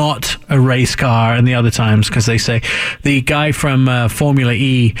not a race car, and the other times, because they say the guy from Formula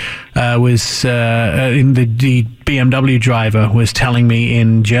E was. In the BMW driver was telling me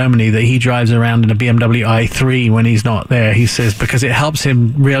in Germany that he drives around in a BMW i3 when he's not there. He says because it helps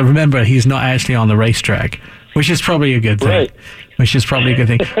him remember he's not actually on the racetrack, which is probably a good thing. Right. Which is probably a good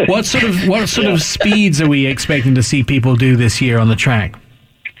thing. What sort of speeds are we expecting to see people do this year on the track?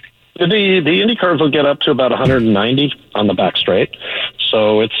 The Indy cars will get up to about 190 on the back straight,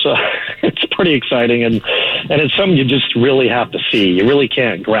 so it's pretty exciting, and it's something you just really have to see. You really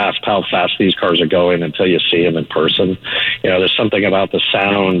can't grasp how fast these cars are going until you see them in person. There's something about the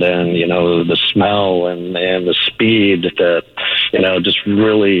sound and the smell and the speed that just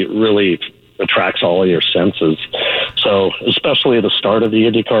really attracts all of your senses. So especially at the start of the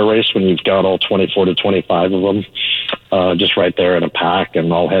IndyCar race when you've got all 24 to 25 of them just right there in a pack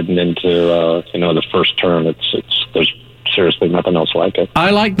and all heading into the first turn, there's seriously nothing else like it. I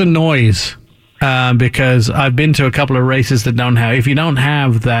like the noise because I've been to a couple of races that if you don't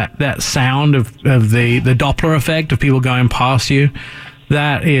have that sound of the Doppler effect of people going past you,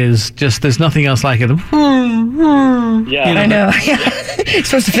 that is just, there's nothing else like it. Yeah, I know. It's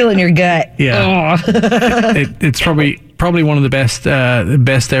supposed to feel in your gut. Yeah, it's probably one of the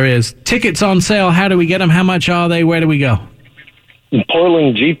best areas. Tickets on sale. How do we get them? How much are they? Where do we go?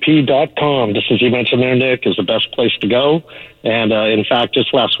 PortlandGP.com, just as you mentioned there, Nick, is the best place to go. And in fact,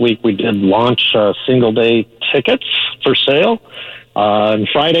 just last week we did launch single-day tickets for sale. And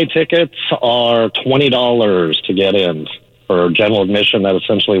Friday tickets are $20 to get in for general admission. That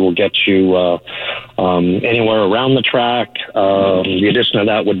essentially will get you anywhere around the track. The addition of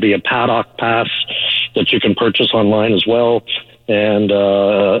that would be a paddock pass that you can purchase online as well. And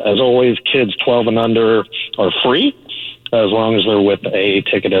as always, kids 12 and under are free, as long as they're with a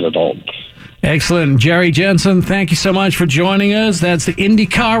ticketed adult. Excellent. Jerry Jensen, thank you so much for joining us. That's the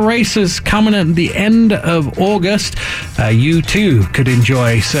IndyCar races coming at the end of August. You too could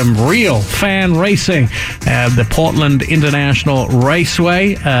enjoy some real fan racing at the Portland International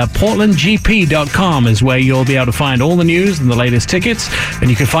Raceway. PortlandGP.com is where you'll be able to find all the news and the latest tickets.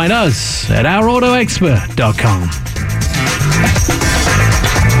 And you can find us at OurAutoExpert.com.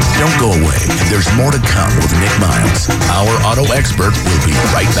 Don't go away. There's more to come with Nick Miles. Our auto expert will be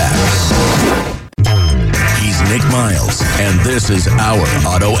right back. He's Nick Miles, and this is Our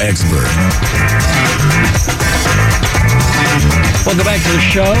Auto Expert. Welcome back to the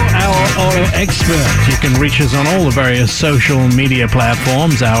show, Our Auto Expert. You can reach us on all the various social media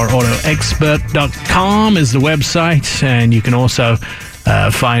platforms. OurAutoExpert.com is the website, and you can also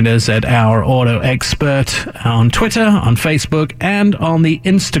find us at Our Auto Expert on Twitter, on Facebook, and on the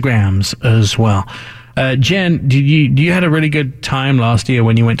Instagrams as well. Jen, you had a really good time last year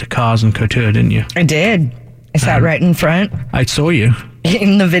when you went to Cars and Couture, didn't you? I did. I sat right in front. I saw you.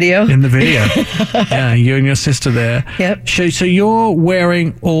 In the video? In the video. Yeah, you and your sister there. Yep. So you're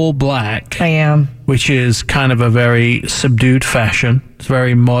wearing all black. I am. Which is kind of a very subdued fashion. It's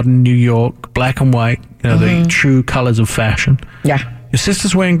very modern New York, black and white, the true colors of fashion. Yeah. Your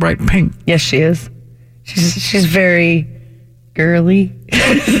sister's wearing bright pink. Yes, she is. She's very girly.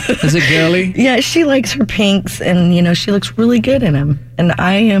 Is it girly? Yeah, she likes her pinks, and, she looks really good in them. And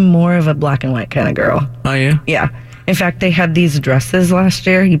I am more of a black and white kind of girl. Are you? Yeah. In fact, they had these dresses last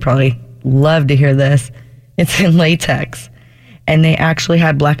year. You probably love to hear this. It's in latex. And they actually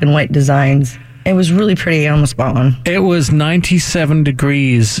had black and white designs. It was really pretty. I almost bought one. It was 97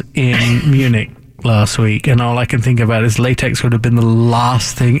 degrees in Munich last week, and all I can think about is latex would have been the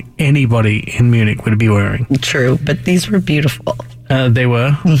last thing anybody in Munich would be wearing. True, but these were beautiful. They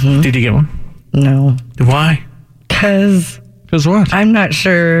were? Mm-hmm. Did you get one? No. Why? Because what? I'm not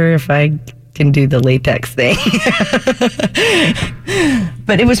sure if I can do the latex thing.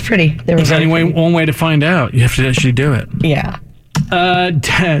 But it was pretty. There's only one way to find out. You have to actually do it. Yeah.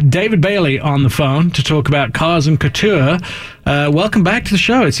 David Bailey on the phone to talk about Cars and Couture. Welcome back to the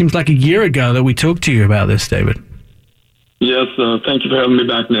show. It seems like a year ago that we talked to you about this, David. Yes, thank you for having me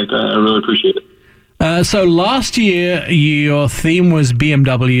back, Nick. I really appreciate it. So last year, your theme was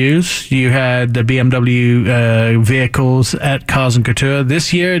BMWs. You had the BMW vehicles at Cars and Couture.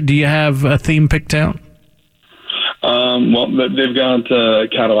 This year, do you have a theme picked out? Well, they've got a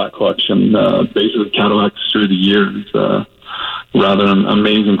Cadillac collection, basically Cadillacs through the years. Rather an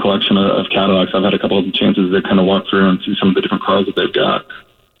amazing collection of Cadillacs. I've had a couple of chances to kind of walk through and see some of the different cars that they've got.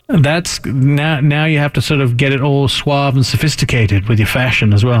 That's now you have to sort of get it all suave and sophisticated with your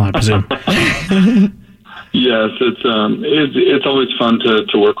fashion as well, I presume. Yes, it's always fun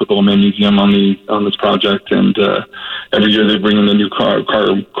to work with the Le Mans Museum on this project, and every year they bring in a new car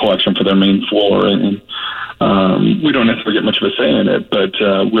collection for their main floor, and we don't necessarily get much of a say in it, but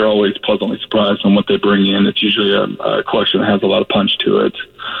we're always pleasantly surprised on what they bring in. It's usually a collection that has a lot of punch to it.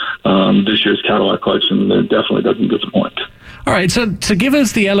 This year's Cadillac collection definitely doesn't disappoint. All right, so give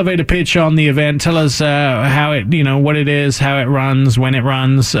us the elevator pitch on the event. Tell us how it, what it is, how it runs, when it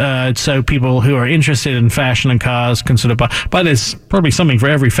runs, so people who are interested in fashion and cars can sort of buy. But there's probably something for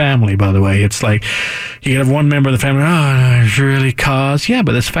every family, by the way. It's like you have one member of the family, it's really cars. Yeah,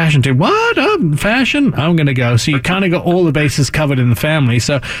 but there's fashion too. What? Fashion? I'm going to go. So you kind of got all the bases covered in the family.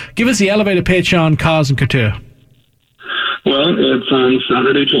 So give us the elevator pitch on Cars and Couture. Well, it's on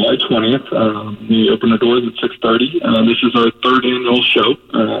Saturday, July 20th. We open the doors at 6:30. This is our third annual show.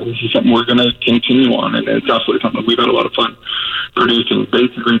 This is something we're going to continue on, and it's absolutely something we've had a lot of fun producing.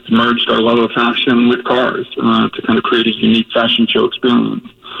 Basically, it's merged our love of fashion with cars to kind of create a unique fashion show experience.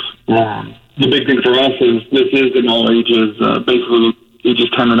 The big thing for us is this is in all ages. Basically, ages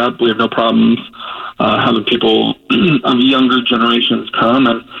 10 and up, we have no problems having people of younger generations come,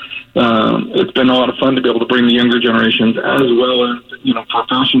 and it's been a lot of fun to be able to bring the younger generations as well as, for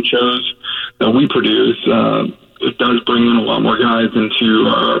fashion shows that we produce. It does bring in a lot more guys into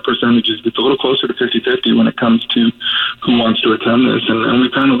our percentages. It's a little closer to 50-50 when it comes to who wants to attend this. And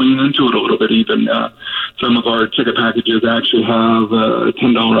we kind of lean into it a little bit even. Some of our ticket packages actually have a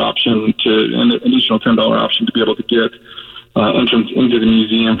 $10 option an additional $10 option to be able to get entrance into the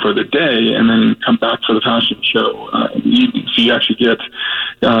museum for the day and then come back for the fashion show in the evening. So you actually get,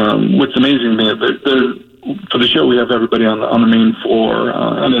 what's amazing is for the show we have everybody on the main floor,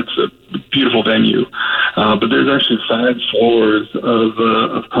 and it's a beautiful venue. But there's actually 5 floors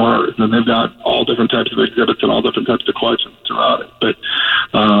of cars, and they've got all different types of exhibits and all different types of collections throughout it. But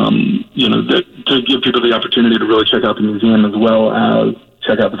to give people the opportunity to really check out the museum as well as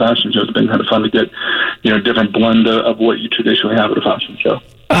check out the fashion show. It's been kind of fun to get, a different blend of what you traditionally have at a fashion show.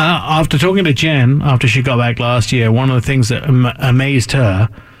 After talking to Jen, after she got back last year, one of the things that amazed her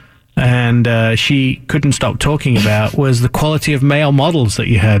and she couldn't stop talking about was the quality of male models that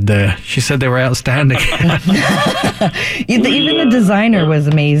you had there. She said they were outstanding. Even the designer was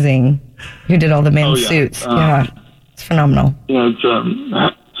amazing, who did all the men's suits. It's phenomenal. Yeah,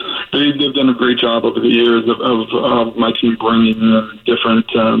 it's... They've done a great job over the years of my team bringing in different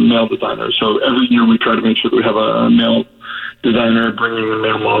male designers. So every year we try to make sure that we have a male designer bringing in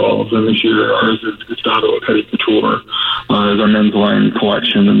male models. And this year ours is Gustavo Petty Couture is our men's line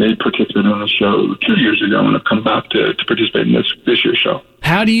collection. And they participated in the show 2 years ago and have come back to participate in this year's show.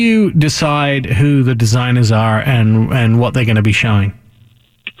 How do you decide who the designers are and what they're going to be showing?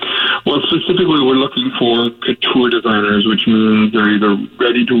 Well, specifically, we're looking for couture designers, which means they're either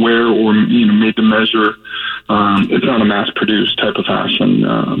ready to wear or made to measure. It's not a mass-produced type of fashion.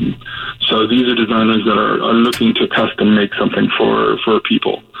 So these are designers that are looking to custom make something for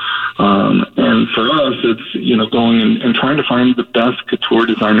people. And for us, it's, you know, going and trying to find the best couture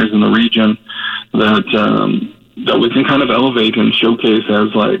designers in the region that we can kind of elevate and showcase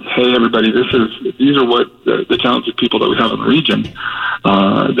as like, hey, everybody, these are what the talented people that we have in the region.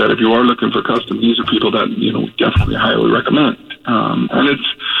 That if you are looking for custom, these are people that, you know, we definitely highly recommend. And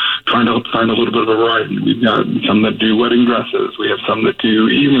it's trying to find a little bit of a variety. We've got some that do wedding dresses. We have some that do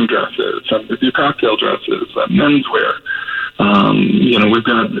evening dresses. Some that do cocktail dresses, menswear. You know, we've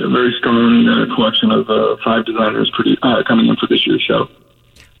got a very strong collection of 5 designers coming in for this year's show.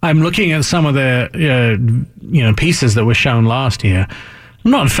 I'm looking at some of the pieces that were shown last year. I'm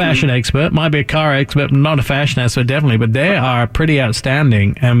not a fashion expert, might be a car expert, not a fashion expert, definitely, but they are pretty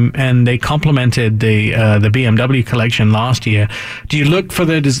outstanding, and they complemented the BMW collection last year. Do you look for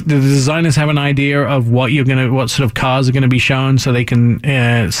the designers have an idea of what sort of cars are going to be shown, so they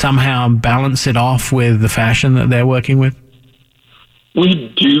can somehow balance it off with the fashion that they're working with?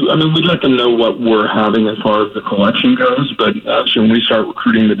 We do. I mean, we let them know what we're having as far as the collection goes, but actually when we start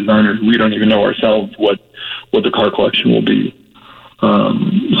recruiting the designers, we don't even know ourselves what the car collection will be.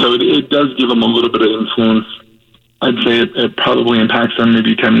 So it does give them a little bit of influence. I'd say it probably impacts them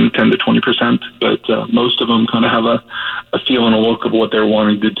maybe 10 to 20%, but most of them kind of have a feel and a look of what they're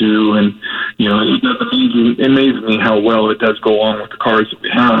wanting to do. And, you know, it amazes me how well it does go on with the cars that we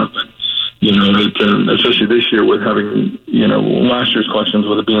have. And, you know, especially this year with having, you know, last year's collections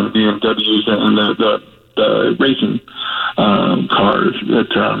with the BMWs and the racing cars. That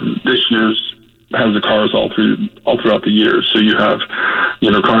this year's has the cars all throughout the year. So you have,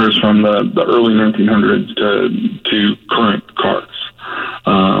 you know, cars from the early 1900s to current cars.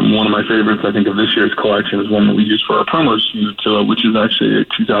 One of my favorites, I think, of this year's collection is one that we used for our promo shoot, which is actually a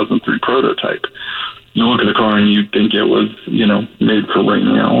 2003 prototype. You look at the car and you think it was, you know, made for right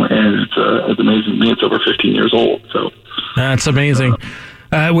now, and it's amazing to me. It's over 15 years old. So that's amazing.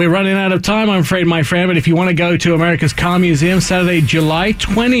 We're running out of time, I'm afraid, my friend, but if you want to go to America's Car Museum, Saturday, July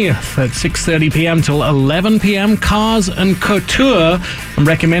 20th at 6:30 p.m. till 11 p.m., Cars and Couture. I'm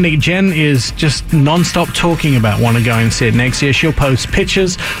recommending it. Jen is just non-stop talking about wanting to go and see it next year. She'll post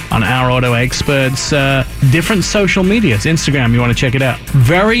pictures on Our Auto Experts, different social medias, Instagram, you want to check it out.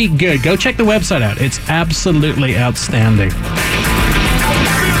 Very good. Go check the website out. It's absolutely outstanding.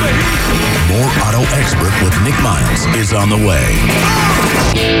 More Auto Expert with Nick Miles is on the way.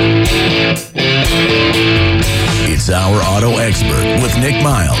 It's Our Auto Expert with Nick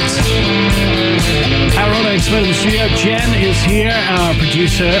Miles. Our Auto Expert in the studio, Jen, is here, our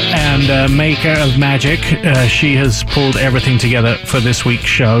producer and maker of magic. She has pulled everything together for this week's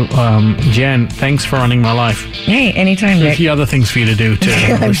show. Jen, thanks for running my life. Hey, anytime, Nick. There's a few other things for you to do, too.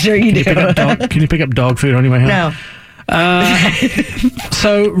 I'm sure you do. Can you pick up dog food on your way home? No.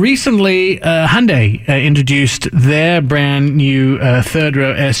 So recently, Hyundai introduced their brand new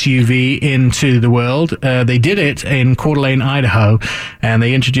third-row SUV into the world. They did it in Coeur d'Alene, Idaho, and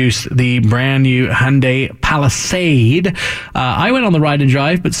they introduced the brand new Hyundai Palisade. I went on the ride and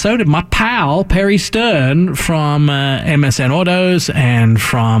drive, but so did my pal, Perry Stern, from MSN Autos and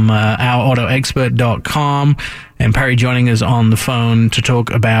from OurAutoExpert.com. And Perry joining us on the phone to talk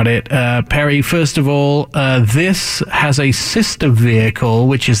about it. Perry, first of all, this has a sister vehicle,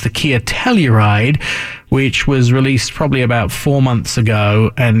 which is the Kia Telluride, which was released probably about 4 months ago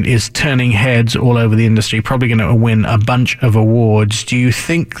and is turning heads all over the industry, probably going to win a bunch of awards. Do you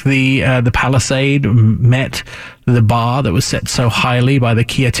think the Palisade met the bar that was set so highly by the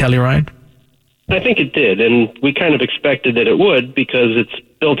Kia Telluride? I think it did, and we kind of expected that it would because it's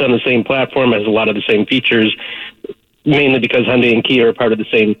built on the same platform, has a lot of the same features, mainly because Hyundai and Kia are part of the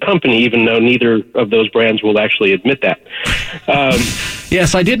same company, even though neither of those brands will actually admit that.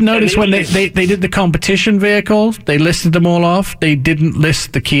 Yes, I did notice when they did the competition vehicles, they listed them all off. They didn't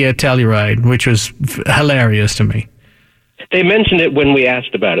list the Kia Telluride, which was hilarious to me. They mentioned it when we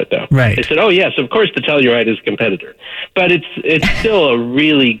asked about it, though. Right. They said, oh, yes, of course the Telluride is a competitor. But it's still a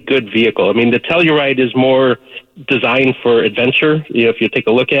really good vehicle. I mean, the Telluride is more designed for adventure, you know, if you take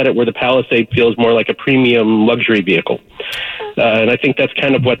a look at it, where the Palisade feels more like a premium luxury vehicle. And I think that's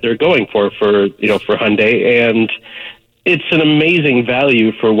kind of what they're going for Hyundai. And it's an amazing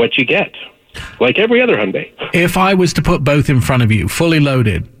value for what you get, like every other Hyundai. If I was to put both in front of you, fully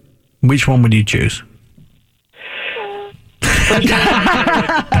loaded, which one would you choose?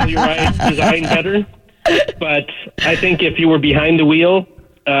 Telluride design better, but I think if you were behind the wheel,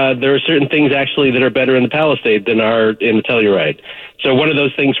 there are certain things actually that are better in the Palisade than are in the Telluride. So one of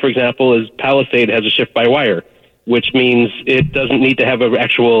those things, for example, is Palisade has a shift-by-wire, which means it doesn't need to have an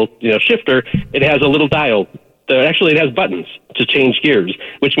actual shifter. It has a little dial. Actually, it has buttons to change gears,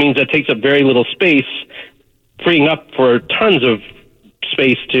 which means that takes up very little space, freeing up for tons of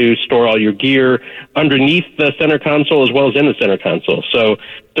space to store all your gear underneath the center console as well as in the center console. So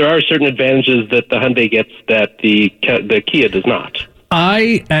there are certain advantages that the Hyundai gets that the Kia does not.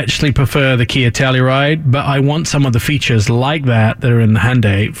 I actually prefer the Kia Telluride, but I want some of the features like that are in the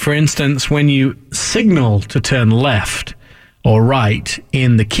Hyundai. For instance, when you signal to turn left or right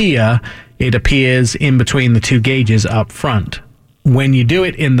in the Kia, it appears in between the two gauges up front. When you do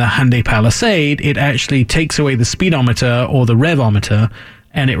it in the Hyundai Palisade, it actually takes away the speedometer or the revometer,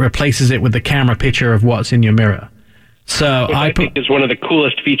 and it replaces it with the camera picture of what's in your mirror. So I think is one of the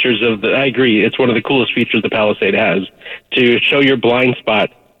coolest features I agree, it's one of the coolest features the Palisade has, to show your blind spot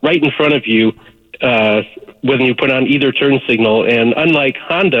right in front of you when you put on either turn signal. And unlike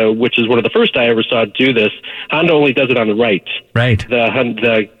Honda, which is one of the first I ever saw do this, Honda only does it on the right. Right. The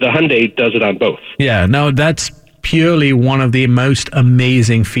Hyundai does it on both. Yeah, no, that's purely one of the most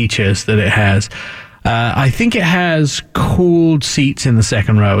amazing features that it has. I think it has cooled seats in the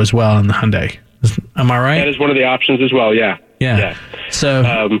second row as well in the Hyundai. Am I right? That is one of the options as well, yeah. Yeah.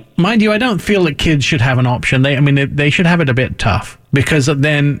 So, mind you, I don't feel that kids should have an option. They should have it a bit tough, because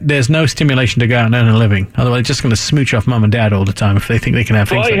then there's no stimulation to go out and earn a living. Otherwise, they're just going to smooch off mom and dad all the time if they think they can have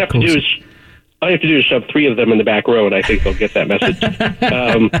things like cool seats. All you have to do is shove 3 of them in the back row, and I think they'll get that message.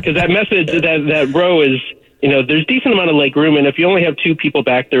 Because that message, that row is, there's a decent amount of leg room, and if you only have 2 people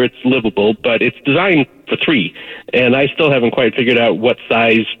back there, it's livable, but it's designed for 3. And I still haven't quite figured out what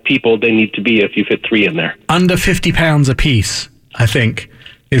size people they need to be if you fit 3 in there. Under 50 pounds a piece, I think,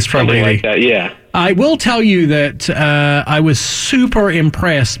 is probably... Something like that, yeah. I will tell you that I was super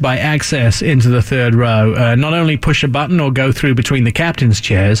impressed by access into the third row. Not only push a button or go through between the captain's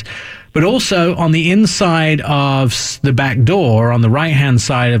chairs, but also on the inside of the back door, on the right-hand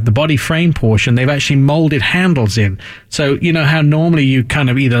side of the body frame portion, they've actually molded handles in. So, you know how normally you kind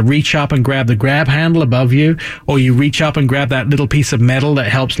of either reach up and grab the grab handle above you, or you reach up and grab that little piece of metal that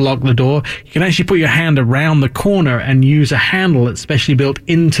helps lock the door? You can actually put your hand around the corner and use a handle that's specially built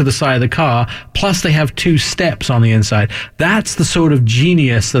into the side of the car. Plus, they have 2 steps on the inside. That's the sort of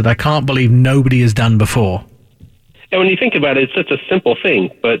genius that I can't believe nobody has done before. And when you think about it, it's such a simple thing,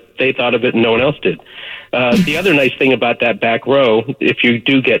 but they thought of it and no one else did. The other nice thing about that back row, if you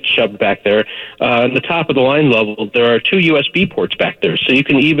do get shoved back there, at the top of the line level, there are 2 USB ports back there. So you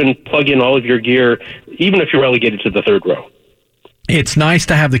can even plug in all of your gear, even if you're relegated to the third row. It's nice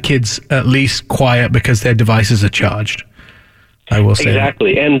to have the kids at least quiet because their devices are charged. I will say.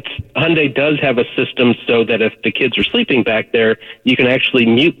 Exactly. And Hyundai does have a system so that if the kids are sleeping back there, you can actually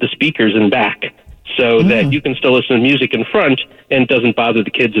mute the speakers in back, so that you can still listen to music in front and it doesn't bother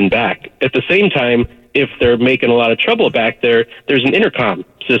the kids in back. At the same time, if they're making a lot of trouble back there, there's an intercom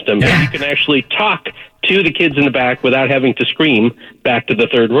system, and you can actually talk to the kids in the back without having to scream back to the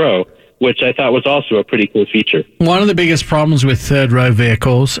third row, which I thought was also a pretty cool feature. One of the biggest problems with third row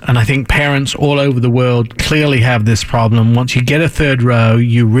vehicles, and I think parents all over the world clearly have this problem, once you get a third row,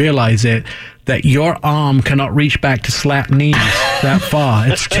 you realize that your arm cannot reach back to slap knees that far.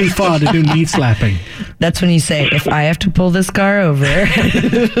 It's too far to do knee slapping. That's when you say, if I have to pull this car over.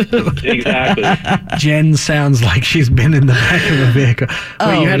 Exactly. Jen sounds like she's been in the back of a vehicle.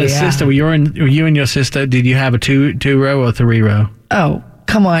 You had a sister. Were you and your sister, did you have a two row or 3 row? Oh,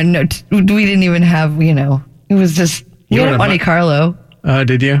 come on. No, we didn't even have, it was just, we had Monte Carlo. Oh,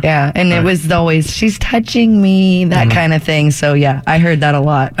 did you? Yeah, and it was always, she's touching me, that kind of thing. So, yeah, I heard that a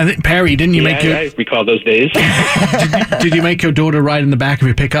lot. I think, Perry, didn't you make your... I recall those days. did you make your daughter ride in the back of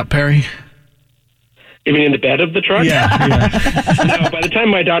your pickup, Perry? You mean in the bed of the truck? Yeah. No, by the time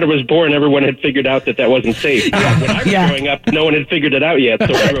my daughter was born, everyone had figured out that wasn't safe. When I was growing up, no one had figured it out yet,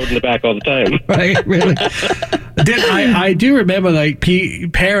 so I rode in the back all the time. Right, really. I do remember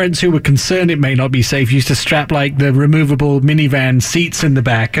parents who were concerned it may not be safe used to strap the removable minivan seats in the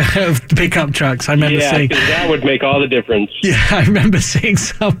back of the pickup trucks. I remember seeing... because that would make all the difference. Yeah, I remember seeing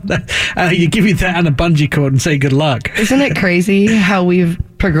some that you give you that and a bungee cord and say good luck. Isn't it crazy how we've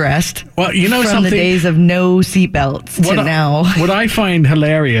progressed? Well, from the days of no seatbelts to now. What I find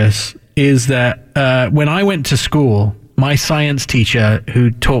hilarious is that when I went to school, my science teacher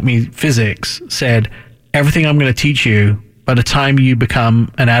who taught me physics said, everything I'm going to teach you by the time you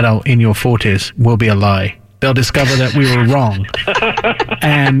become an adult in your 40s will be a lie. They'll discover that we were wrong.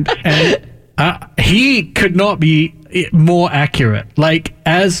 and he could not be more accurate.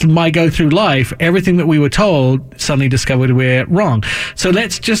 As I go through life, everything that we were told suddenly discovered we're wrong. So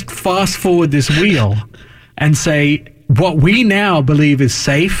let's just fast forward this wheel and say what we now believe is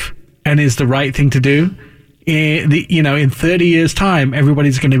safe and is the right thing to do in 30 years' time,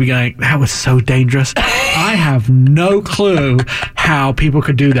 everybody's going to be going, that was so dangerous. I have no clue how people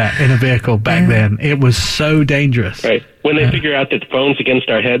could do that in a vehicle back then. It was so dangerous. Right. When they figure out that the phones against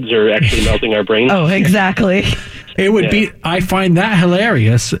our heads are actually melting our brains. Oh, exactly. It would be, I find that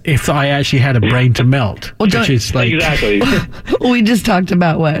hilarious if I actually had a brain to melt. Well, which is like, exactly. We just talked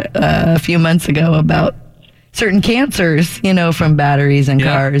about a few months ago about certain cancers, from batteries and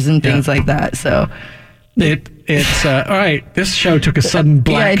cars and things like that. So it's all right. This show took a sudden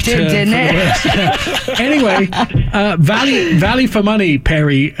black turn, didn't it? Anyway, value for money,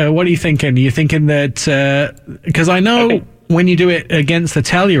 Perry. What are you thinking? Are you thinking that because I know when you do it against the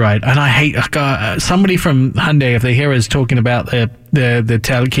Telluride, and I hate somebody from Hyundai, if they hear us talking about the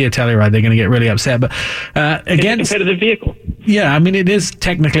Kia Telluride, they're going to get really upset. But against it's a competitive vehicle. Yeah, I mean, it is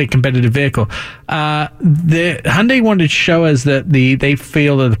technically a competitive vehicle. The Hyundai wanted to show us that they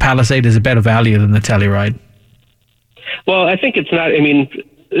feel that the Palisade is a better value than the Telluride. Well, I think it's not. I mean,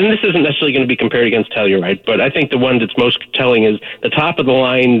 and this isn't necessarily going to be compared against Telluride, but I think the one that's most telling is the top of the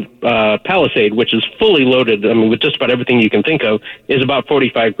line Palisade, which is fully loaded. I mean, with just about everything you can think of, is about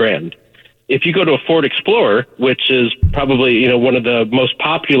 $45,000. If you go to a Ford Explorer, which is probably one of the most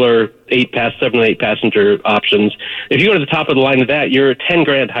popular 7 and 8 passenger options, if you go to the top of the line of that, you're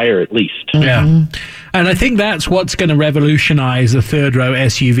 $10,000 higher at least. Yeah, and I think that's what's going to revolutionize the third row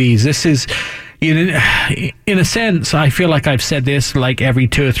SUVs. This is. In a sense, I feel like I've said this like every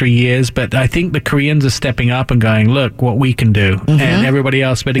 2 or 3 years, but I think the Koreans are stepping up and going, look what we can do. And everybody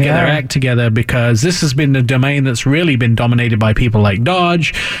else better get their act together, because this has been a domain that's really been dominated by people like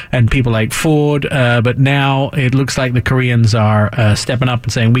Dodge and people like Ford. But now it looks like the Koreans are stepping up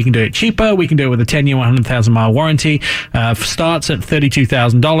and saying, we can do it cheaper. We can do it with a 10-year, 100,000-mile warranty. Starts at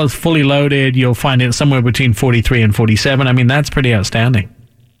 $32,000, fully loaded. You'll find it somewhere between 43 and 47. I mean, that's pretty outstanding.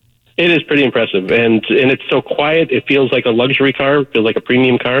 It is pretty impressive, and it's so quiet. It feels like a luxury car. It feels like a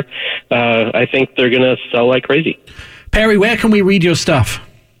premium car. I think they're going to sell like crazy. Perry, where can we read your stuff?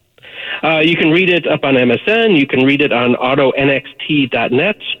 You can read it up on MSN. You can read it on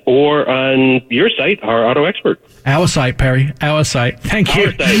AutoNXT.net or on your site, Our Auto Expert. Our site, Perry. Our site. Thank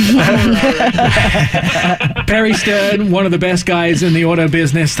you. Perry Stern, one of the best guys in the auto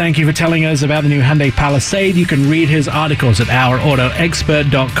business. Thank you for telling us about the new Hyundai Palisade. You can read his articles at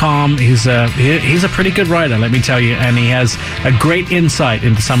OurAutoExpert.com. He's a pretty good writer, let me tell you, and he has a great insight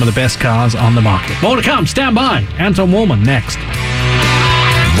into some of the best cars on the market. More to come. Stand by. Anton Woolman next.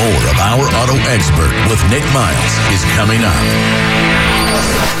 More of Our Auto Expert with Nick Miles is coming up.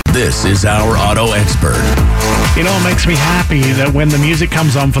 This is Our Auto Expert. It makes me happy that when the music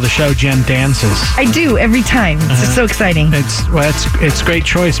comes on for the show, Jen dances. I do every time. It's just so exciting. It's great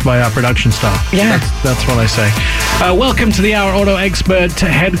choice by our production staff. Yeah, that's what I say. Welcome to the Our Auto Expert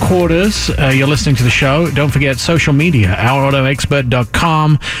headquarters. You're listening to the show. Don't forget social media,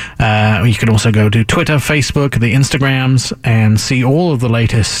 OurAutoExpert.com. You can also go to Twitter, Facebook, the Instagrams, and see all of the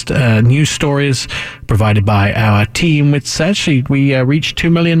latest news stories provided by our team. It's actually, we reach 2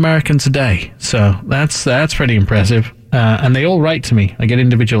 million Americans a day, so that's pretty impressive. And they all write to me. I get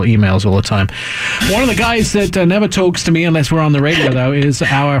individual emails all the time. One of the guys that never talks to me unless we're on the radio, though, is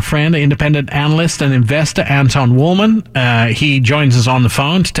our friend, independent analyst and investor, Anton Woolman. He joins us on the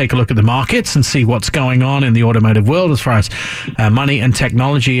phone to take a look at the markets and see what's going on in the automotive world as far as money and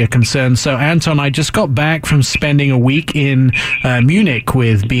technology are concerned. So, Anton, I just got back from spending a week in Munich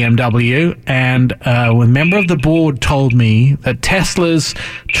with BMW, and a member of the board told me that Tesla's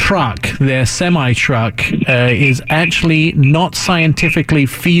truck, their semi-truck, is actually not scientifically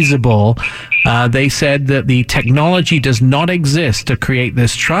feasible. They said that the technology does not exist to create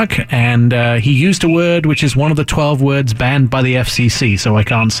this truck, and he used a word which is one of the 12 words banned by the FCC, so I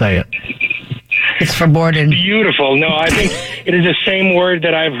can't say it. It's forbidden. Beautiful. No, I think it is the same word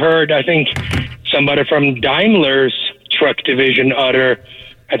that I've heard, I think, somebody from Daimler's truck division utter.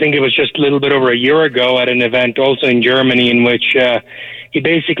 I think it was just a little bit over a year ago at an event also in Germany, in which he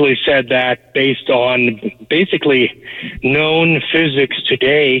basically said that based on basically known physics to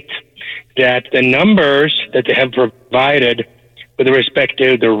date, that the numbers that they have provided with respect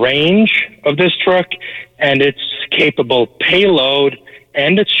to the range of this truck and its capable payload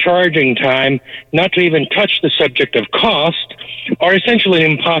and its charging time, not to even touch the subject of cost, are essentially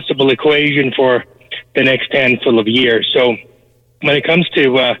an impossible equation for the next handful of years. So when it comes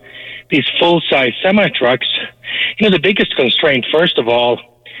to these full-size semi-trucks, the biggest constraint, first of all,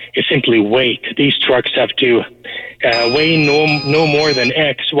 is simply weight. These trucks have to weigh no more than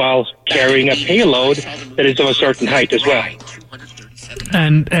X while carrying a payload that is of a certain height as well.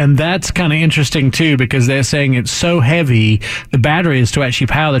 And that's kind of interesting too, because they're saying it's so heavy, the batteries to actually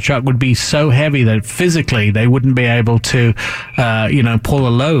power the truck would be so heavy that physically they wouldn't be able to, pull a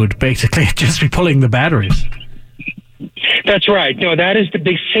load. Basically, just be pulling the batteries. That's right. No, that is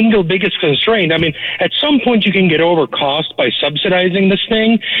the single biggest constraint. I mean, at some point you can get over cost by subsidizing this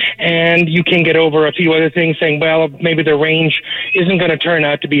thing, and you can get over a few other things saying, well, maybe the range isn't going to turn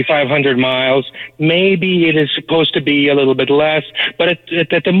out to be 500 miles. Maybe it is supposed to be a little bit less. But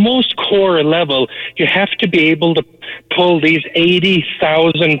at the most core level, you have to be able to pull these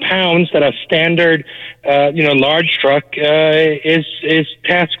 80,000 pounds that a standard, large truck is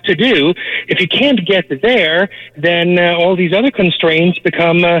tasked to do. If you can't get there, then all these other constraints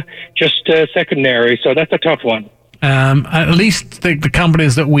become just secondary. So that's a tough one. At least the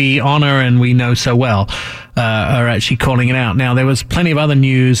companies that we honor and we know so well are actually calling it out. Now, there was plenty of other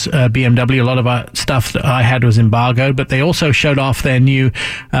news. BMW, a lot of our stuff that I had was embargoed, but they also showed off their new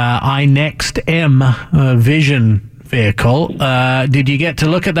iNext M Vision vehicle. Did you get to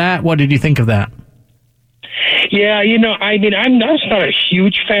look at that? What did you think of that? Yeah, I'm not a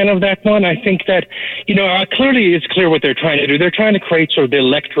huge fan of that one. I think that, clearly it's clear what they're trying to do. They're trying to create sort of the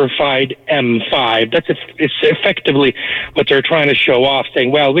electrified M5. It's effectively what they're trying to show off,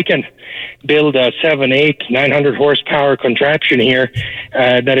 saying, well, we can build a 900 horsepower contraption here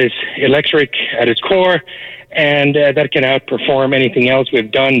that is electric at its core, and that can outperform anything else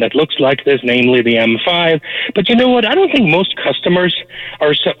we've done that looks like this, namely the M5. But you know what? I don't think most customers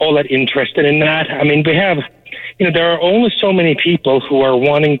are all that interested in that. I mean, we have... there are only so many people who are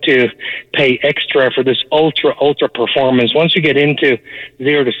wanting to pay extra for this ultra performance. Once you get into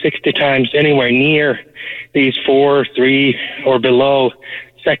 0 to 60 times anywhere near these 4, 3, or below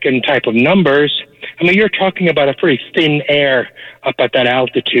second type of numbers, I mean, you're talking about a pretty thin air up at that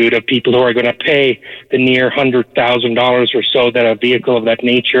altitude of people who are going to pay the near $100,000 or so that a vehicle of that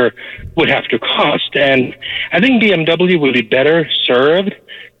nature would have to cost. And I think BMW will be better served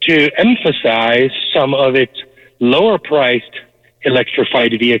to emphasize some of its lower-priced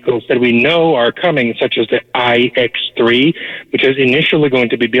electrified vehicles that we know are coming, such as the iX3, which is initially going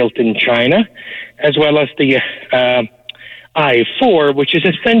to be built in China, as well as the i4, which is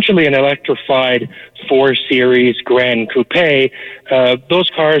essentially an electrified 4 Series Grand Coupe. Those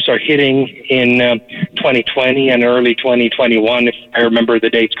cars are hitting in 2020 and early 2021, if I remember the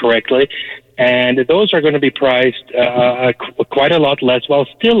dates correctly. And those are going to be priced quite a lot less, while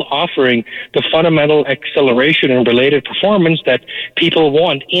still offering the fundamental acceleration and related performance that people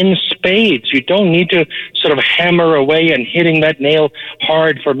want in spades. You don't need to sort of hammer away and hitting that nail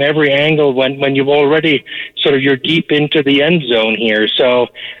hard from every angle when you've already you're deep into the end zone here. So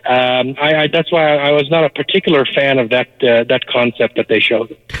that's why I was not a particular fan of that concept that they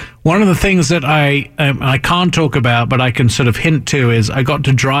showed. One of the things that I can't talk about, but I can sort of hint to, is I got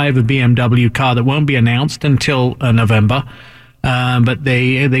to drive a BMW car that won't be announced until November. But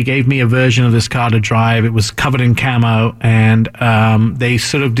they gave me a version of this car to drive. It was covered in camo, and they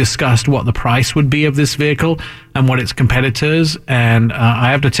sort of discussed what the price would be of this vehicle and what its competitors. And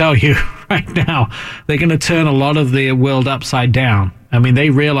I have to tell you right now, they're going to turn a lot of the world upside down. I mean, they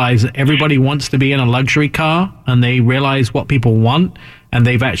realize that everybody wants to be in a luxury car, and they realize what people want, and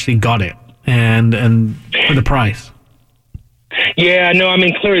they've actually got it, and for the price. Yeah, no, I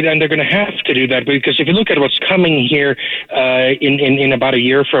mean, clearly then they're going to have to do that, because if you look at what's coming here in about a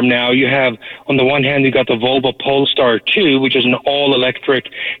year from now, you have, on the one hand, you got the Volvo Polestar 2, which is an all-electric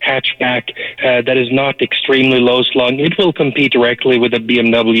hatchback that is not extremely low-slung. It will compete directly with the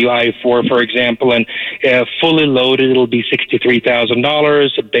BMW i4, for example, and fully loaded, it'll be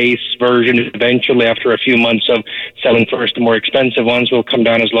 $63,000. A base version eventually, after a few months of selling first, the more expensive ones will come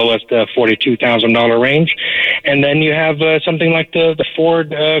down as low as the $42,000 range. And then you have something like the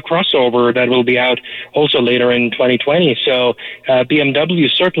Ford crossover that will be out also later in 2020. So BMW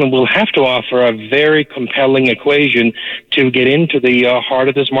certainly will have to offer a very compelling equation to get into the heart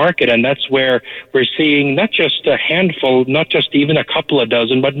of this market. And that's where we're seeing not just a handful, not just even a couple of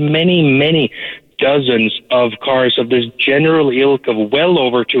dozen, but many, many dozens of cars of this general ilk of well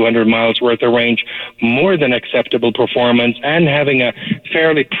over 200 miles worth of range, more than acceptable performance, and having a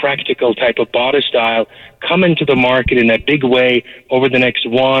fairly practical type of body style come into the market in a big way over the next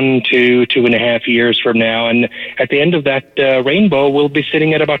 1 to 2.5 years from now. And at the end of that rainbow, we'll be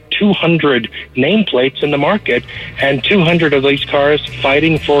sitting at about 200 nameplates in the market, and 200 of these cars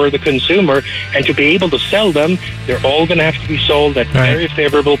fighting for the consumer. And to be able to sell them, they're all going to have to be sold at very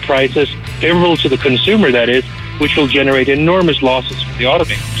favorable prices, favorable to the consumer, that is, which will generate enormous losses for the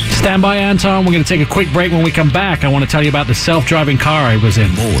automakers. Stand by, Anton. We're going to take a quick break. When we come back, I want to tell you about the self-driving car I was in.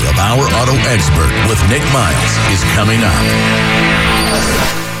 More of Our Auto Expert with Nick Miles is coming up.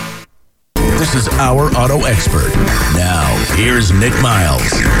 This is Our Auto Expert. Now, here's Nick Miles.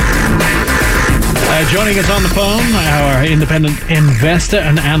 Joining us on the phone, our independent investor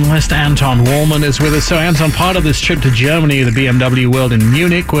and analyst, Anton Wallman, is with us. So, Anton, part of this trip to Germany, the BMW World in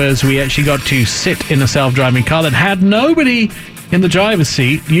Munich, was we actually got to sit in a self-driving car that had nobody in the driver's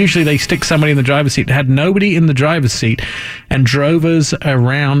seat. Usually they stick somebody in the driver's seat. It had nobody in the driver's seat and drove us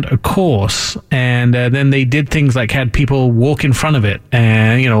around a course. And then they did things like had people walk in front of it.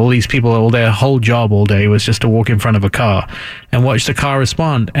 And, all these people, their whole job all day was just to walk in front of a car and watch the car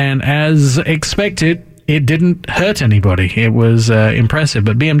respond. And as expected, it didn't hurt anybody. It was impressive.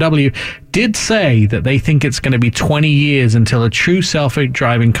 But BMW did say that they think it's going to be 20 years until a true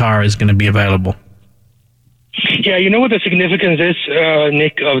self-driving car is going to be available. Yeah, you know what the significance is,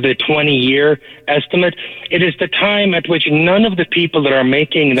 Nick, of the 20-year estimate? It is the time at which none of the people that are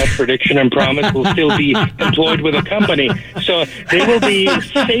making that prediction and promise will still be employed with a company. So they will be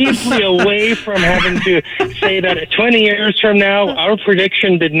safely away from having to say that 20 years from now, our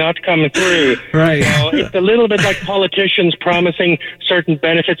prediction did not come through. Right. So it's a little bit like politicians promising certain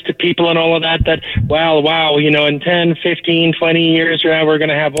benefits to people and all of that, wow, in 10, 15, 20 years from now, we're going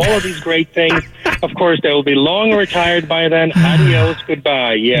to have all of these great things. Of course, they will be long retired by then. Adios,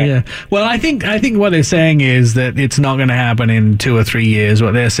 goodbye. Yeah. Well, I think what they're saying is that it's not going to happen in 2 or 3 years.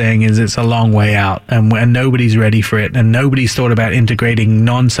 What they're saying is it's a long way out, and nobody's ready for it, and nobody's thought about integrating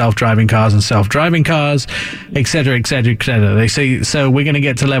non-self-driving cars and self-driving cars, et cetera, et cetera, et cetera. They say, so we're going to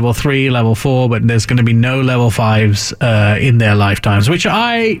get to level 3, level 4, but there's going to be no level 5s in their lifetimes, which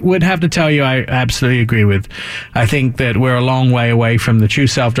I would have to tell you I absolutely agree with. I think that we're a long way away from the true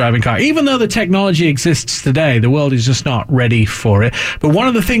self-driving car. Even though the technology exists today, the world is just not ready for it. But one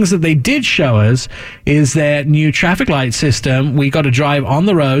of the things that they did show us is their new traffic light system. We got to drive on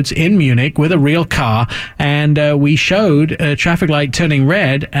the roads in Munich with a real car, and we showed a traffic light turning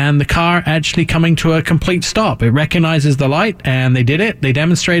red and the car actually coming to a complete stop. It recognizes the light, and they did it. They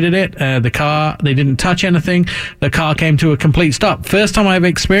demonstrated it. The car, they didn't touch anything. The car came to a complete stop. First time I've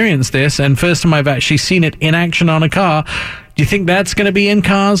experienced this, and first time I've actually seen it in action on a car. Do you think that's going to be in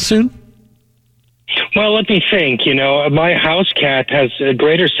cars soon? Well, let me think. My house cat has a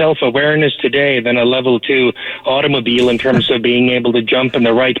greater self-awareness today than a level 2 automobile in terms of being able to jump in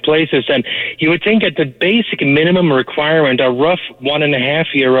the right places. And you would think at the basic minimum requirement, a rough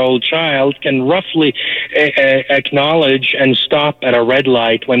 1.5-year-old child can roughly acknowledge and stop at a red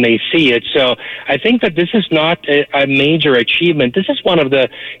light when they see it. So I think that this is not a major achievement. This is one of the,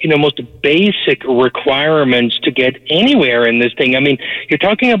 most basic requirements to get anywhere in this thing. I mean, you're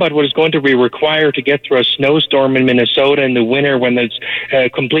talking about what is going to be required to get through a snowstorm in Minnesota in the winter when it's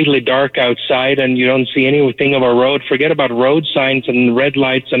completely dark outside and you don't see anything of a road. Forget about road signs and red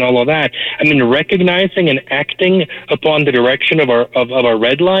lights and all of that. I mean, recognizing and acting upon the direction of a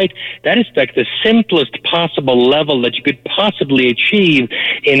red light, that is like the simplest possible level that you could possibly achieve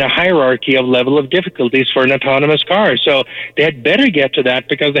in a hierarchy of level of difficulties for an autonomous car. So they had better get to that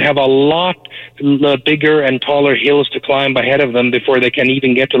because they have a lot bigger and taller hills to climb ahead of them before they can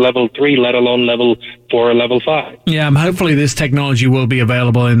even get to level 3, let alone level 4 or level 5. Yeah, hopefully this technology will be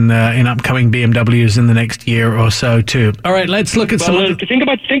available in upcoming BMWs in the next year or so too. All right, let's look at some. Think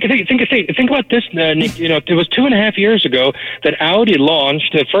about this, Nick. It was 2.5 years ago that Audi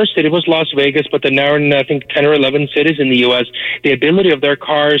launched. The first city was Las Vegas, but they're now in I think 10 or 11 cities in the U.S. The ability of their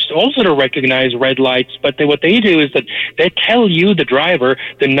cars also to recognize red lights, but what they do is that they tell you, the driver,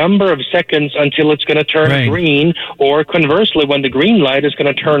 the number of seconds until it's going to turn green, or conversely, when the green light is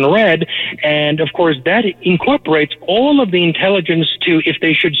going to turn red. And of course, that incorporates all of the intelligence to, if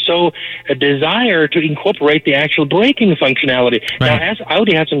they should so desire, to incorporate the actual braking functionality. Now, as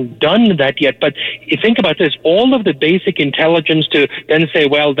Audi hasn't done that yet, but you think about this, all of the basic intelligence to then say,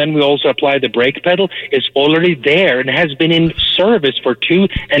 well, then we also apply the brake pedal is already there and has been in service for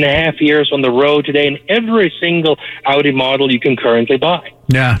 2.5 years on the road today in every single Audi model you can currently buy.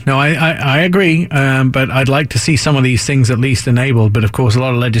 Yeah, no, I agree, but I'd like to see some of these things at least enabled. But of course, a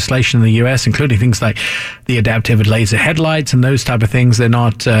lot of legislation in the US, including things like the adaptive laser headlights and those type of things, they're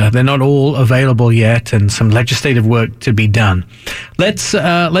not all available yet, and some legislative work to be done. Let's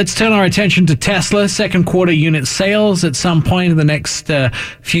turn our attention to Tesla. Second quarter unit sales at some point in the next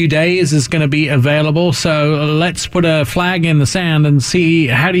few days is going to be available. So let's put a flag in the sand and see,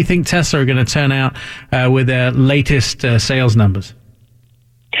 how do you think Tesla are going to turn out with their latest sales numbers?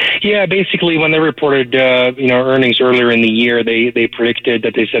 Yeah, basically, when they reported, earnings earlier in the year, they predicted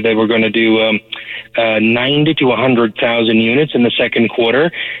that they said they were going to do 90 to 100,000 units in the second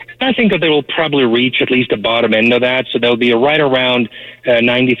quarter. I think that they will probably reach at least the bottom end of that, so they'll be right around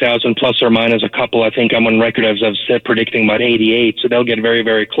 90,000 plus or minus a couple. I think I'm on record as I've said predicting about 88, so they'll get very,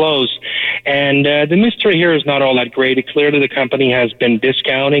 very close. And the mystery here is not all that great. Clearly, the company has been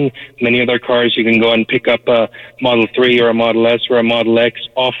discounting many of their cars. You can go and pick up a Model 3 or a Model S or a Model X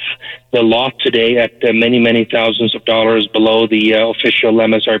off the lot today at many, many thousands of dollars below the official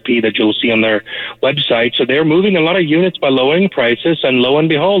MSRP that you'll see on their website. So they're moving a lot of units by lowering prices, and lo and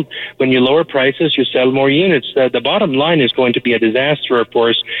behold, when you lower prices, you sell more units. The bottom line is going to be a disaster, of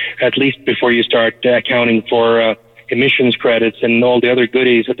course, at least before you start accounting for emissions credits and all the other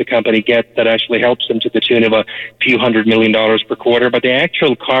goodies that the company gets that actually helps them to the tune of a few $100 million per quarter. But the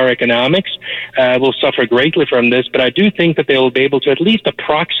actual car economics will suffer greatly from this. But I do think that they will be able to at least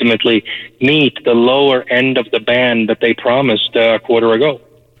approximately meet the lower end of the band that they promised a quarter ago.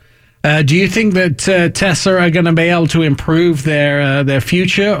 Do you think that Tesla are going to be able to improve their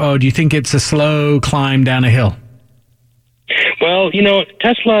future, or do you think it's a slow climb down a hill? Well,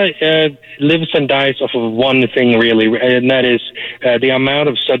 Tesla lives and dies off of one thing, really, and that is the amount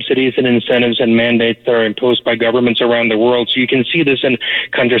of subsidies and incentives and mandates that are imposed by governments around the world. So you can see this in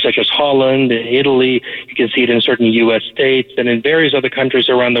countries such as Holland and Italy. You can see it in certain U.S. states and in various other countries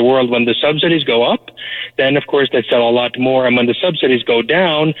around the world. When the subsidies go up, then, of course, they sell a lot more. And when the subsidies go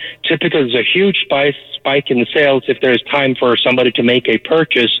down, typically there's a huge spike in sales if there's time for somebody to make a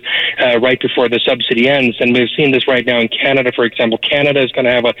purchase right before the subsidy ends. And we've seen this right now in Canada, for example. Canada is going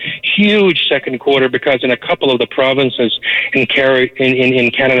to have a huge second quarter because in a couple of the provinces in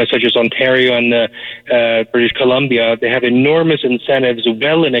Canada, such as Ontario and British Columbia, they have enormous incentives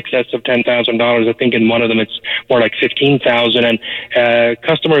well in excess of $10,000. I think in one of them it's more like $15,000, and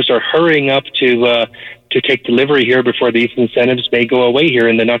customers are hurrying up to take delivery here before these incentives may go away here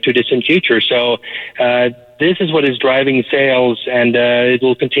in the not too distant future. So this is what is driving sales, and it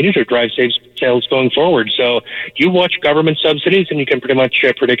will continue to drive sales going forward. So you watch government subsidies, and you can pretty much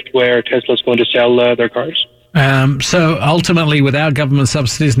predict where Tesla's going to sell their cars. So ultimately, without government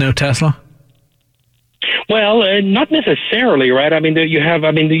subsidies, no Tesla? Well, not necessarily, right? I mean, if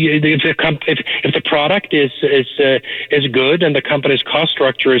the product is good and the company's cost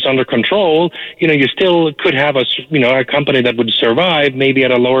structure is under control, you still could have a company that would survive, maybe at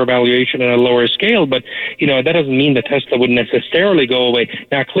a lower valuation and a lower scale. But that doesn't mean that Tesla would necessarily go away.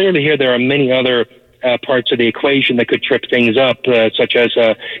 Now, clearly, here there are many other parts of the equation that could trip things up, such as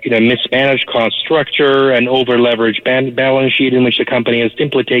mismanaged cost structure and over-leveraged balance sheet in which the company has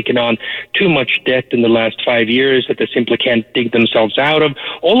simply taken on too much debt in the last 5 years that they simply can't dig themselves out of.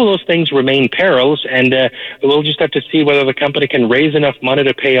 All of those things remain perils, and we'll just have to see whether the company can raise enough money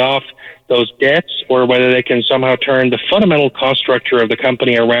to pay off those debts, or whether they can somehow turn the fundamental cost structure of the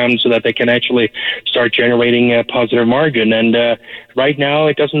company around so that they can actually start generating a positive margin. And right now,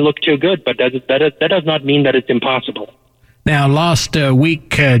 it doesn't look too good, but that does not mean that it's impossible. Now, last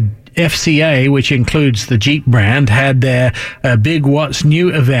week, FCA, which includes the Jeep brand, had their big What's New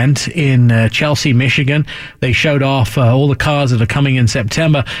event in Chelsea, Michigan. They showed off all the cars that are coming in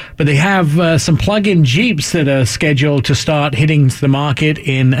September, but they have some plug-in Jeeps that are scheduled to start hitting the market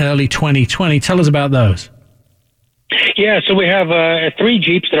in early 2020. Tell us about those. Yeah, so we have 3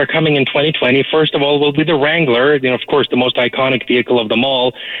 Jeeps that are coming in 2020. First of all will be the Wrangler, of course, the most iconic vehicle of them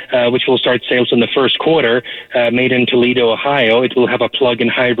all, which will start sales in the first quarter, made in Toledo, Ohio. It will have a plug-in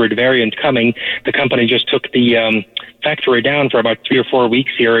hybrid variant coming. The company just took the factory down for about 3 or 4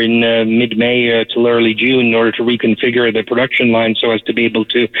 weeks here in mid-May till early June in order to reconfigure the production line so as to be able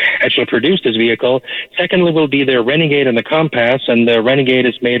to actually produce this vehicle. Secondly will be the Renegade and the Compass, and the Renegade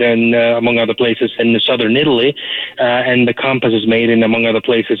is made in, among other places, in southern Italy. And the Compass is made in, among other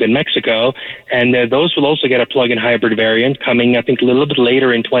places, in Mexico. And those will also get a plug-in hybrid variant coming, I think, a little bit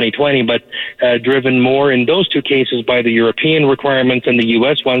later in 2020, but driven more in those 2 cases by the European requirements and the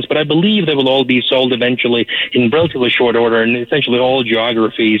U.S. ones. But I believe they will all be sold eventually in relatively short order in essentially all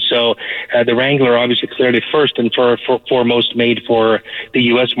geographies. So the Wrangler, obviously, clearly first and foremost made for the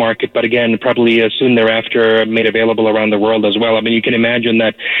U.S. market, but again, probably soon thereafter made available around the world as well. I mean, you can imagine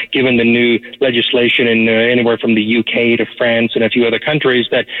that given the new legislation in anywhere from the UK to France and a few other countries,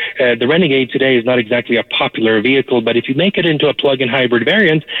 that the Renegade today is not exactly a popular vehicle, but if you make it into a plug-in hybrid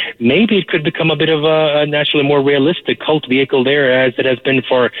variant, maybe it could become a bit of a naturally more realistic cult vehicle there, as it has been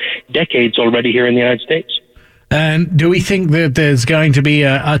for decades already here in the United States. And do we think that there's going to be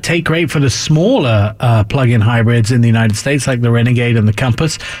a take rate for the smaller plug-in hybrids in the United States, like the Renegade and the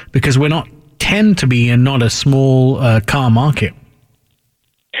Compass, because we're not tend to be in not a small car market?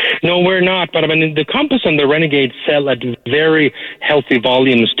 No, we're not. But I mean, the Compass and the Renegade sell at very healthy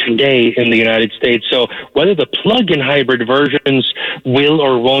volumes today in the United States. So whether the plug-in hybrid versions will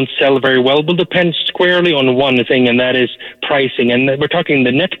or won't sell very well will depend squarely on one thing, and that is pricing. And we're talking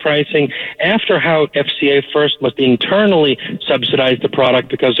the net pricing after how FCA first must internally subsidize the product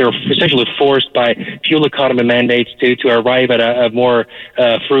because they're essentially forced by fuel economy mandates to arrive at a more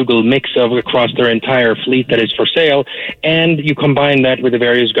frugal mix of across their entire fleet that is for sale. And you combine that with the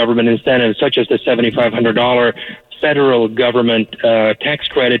various government incentives, such as the $7,500 federal government tax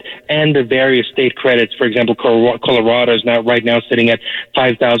credit and the various state credits. For example, Colorado is right now sitting at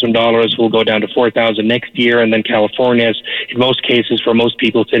 $5,000, will go down to $4,000 next year, and then California is, in most cases, for most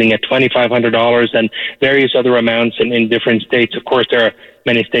people, sitting at $2,500, and various other amounts in different states. Of course, there are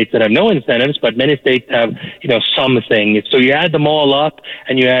many states that have no incentives, but many states have, something. So you add them all up,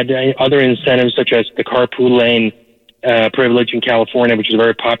 and you add other incentives such as the carpool lane privilege in California, which is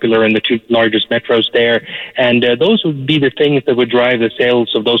very popular in the two largest metros there. And those would be the things that would drive the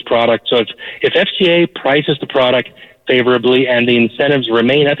sales of those products. So if FCA prices the product favorably and the incentives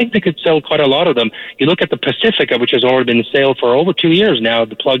remain, I think they could sell quite a lot of them. You look at the Pacifica, which has already been sale for over 2 years now,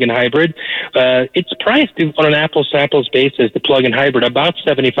 the plug-in hybrid. It's priced on an apples-to-apples basis, the plug-in hybrid, about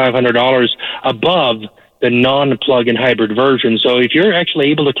 $7,500 above the non-plug-in hybrid version. So if you're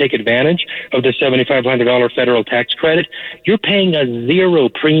actually able to take advantage of the $7,500 federal tax credit, you're paying a zero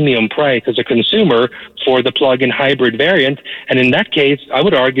premium price as a consumer for the plug-in hybrid variant. And in that case, I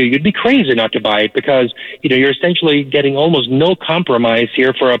would argue you'd be crazy not to buy it because, you're essentially getting almost no compromise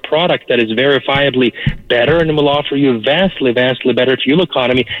here for a product that is verifiably better and will offer you vastly, vastly better fuel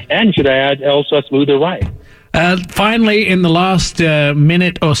economy and should add also a smoother ride. Finally, in the last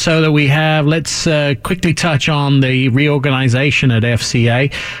minute or so that we have, let's quickly touch on the reorganization at FCA.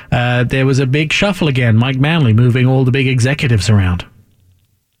 There was a big shuffle again. Mike Manley moving all the big executives around.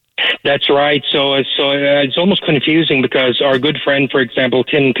 That's right. So it's almost confusing because our good friend, for example,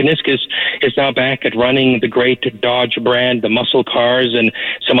 Tim Kuniskis, is now back at running the great Dodge brand, the muscle cars and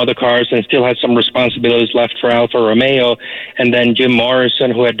some other cars, and still has some responsibilities left for Alfa Romeo. And then Jim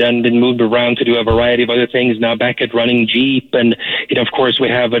Morrison, who had been moved around to do a variety of other things, now back at running Jeep. And, of course, we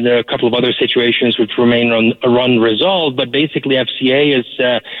have a couple of other situations which remain unresolved. But basically, FCA is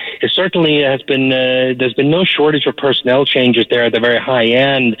certainly has been, there's been no shortage of personnel changes there at the very high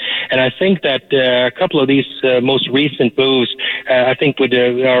end. And I think that a couple of these most recent moves, I think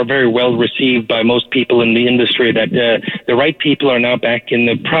are very well received by most people in the industry. That the right people are now back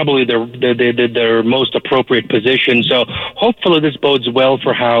in probably their most appropriate position. So hopefully this bodes well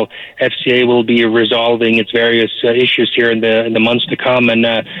for how FCA will be resolving its various issues here in the months to come. And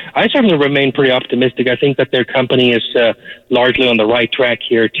I certainly remain pretty optimistic. I think that their company is largely on the right track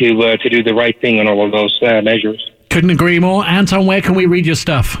here to do the right thing on all of those measures. Couldn't agree more. Anton, where can we read your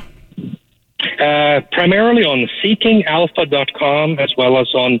stuff? Primarily on seekingalpha.com as well as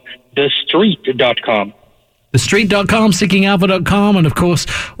on thestreet.com. TheStreet.com, SeekingAlpha.com, and of course,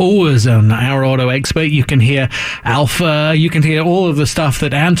 always on Our Auto Expert, you can hear Alpha, you can hear all of the stuff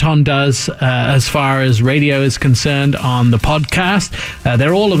that Anton does as far as radio is concerned on the podcast.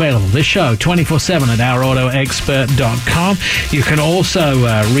 They're all available, this show, 24/7 at OurAutoExpert.com. You can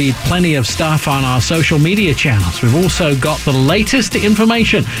also read plenty of stuff on our social media channels. We've also got the latest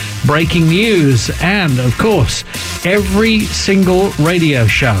information, breaking news, and of course, every single radio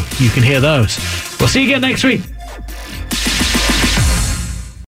show. You can hear those. We'll see you again next week.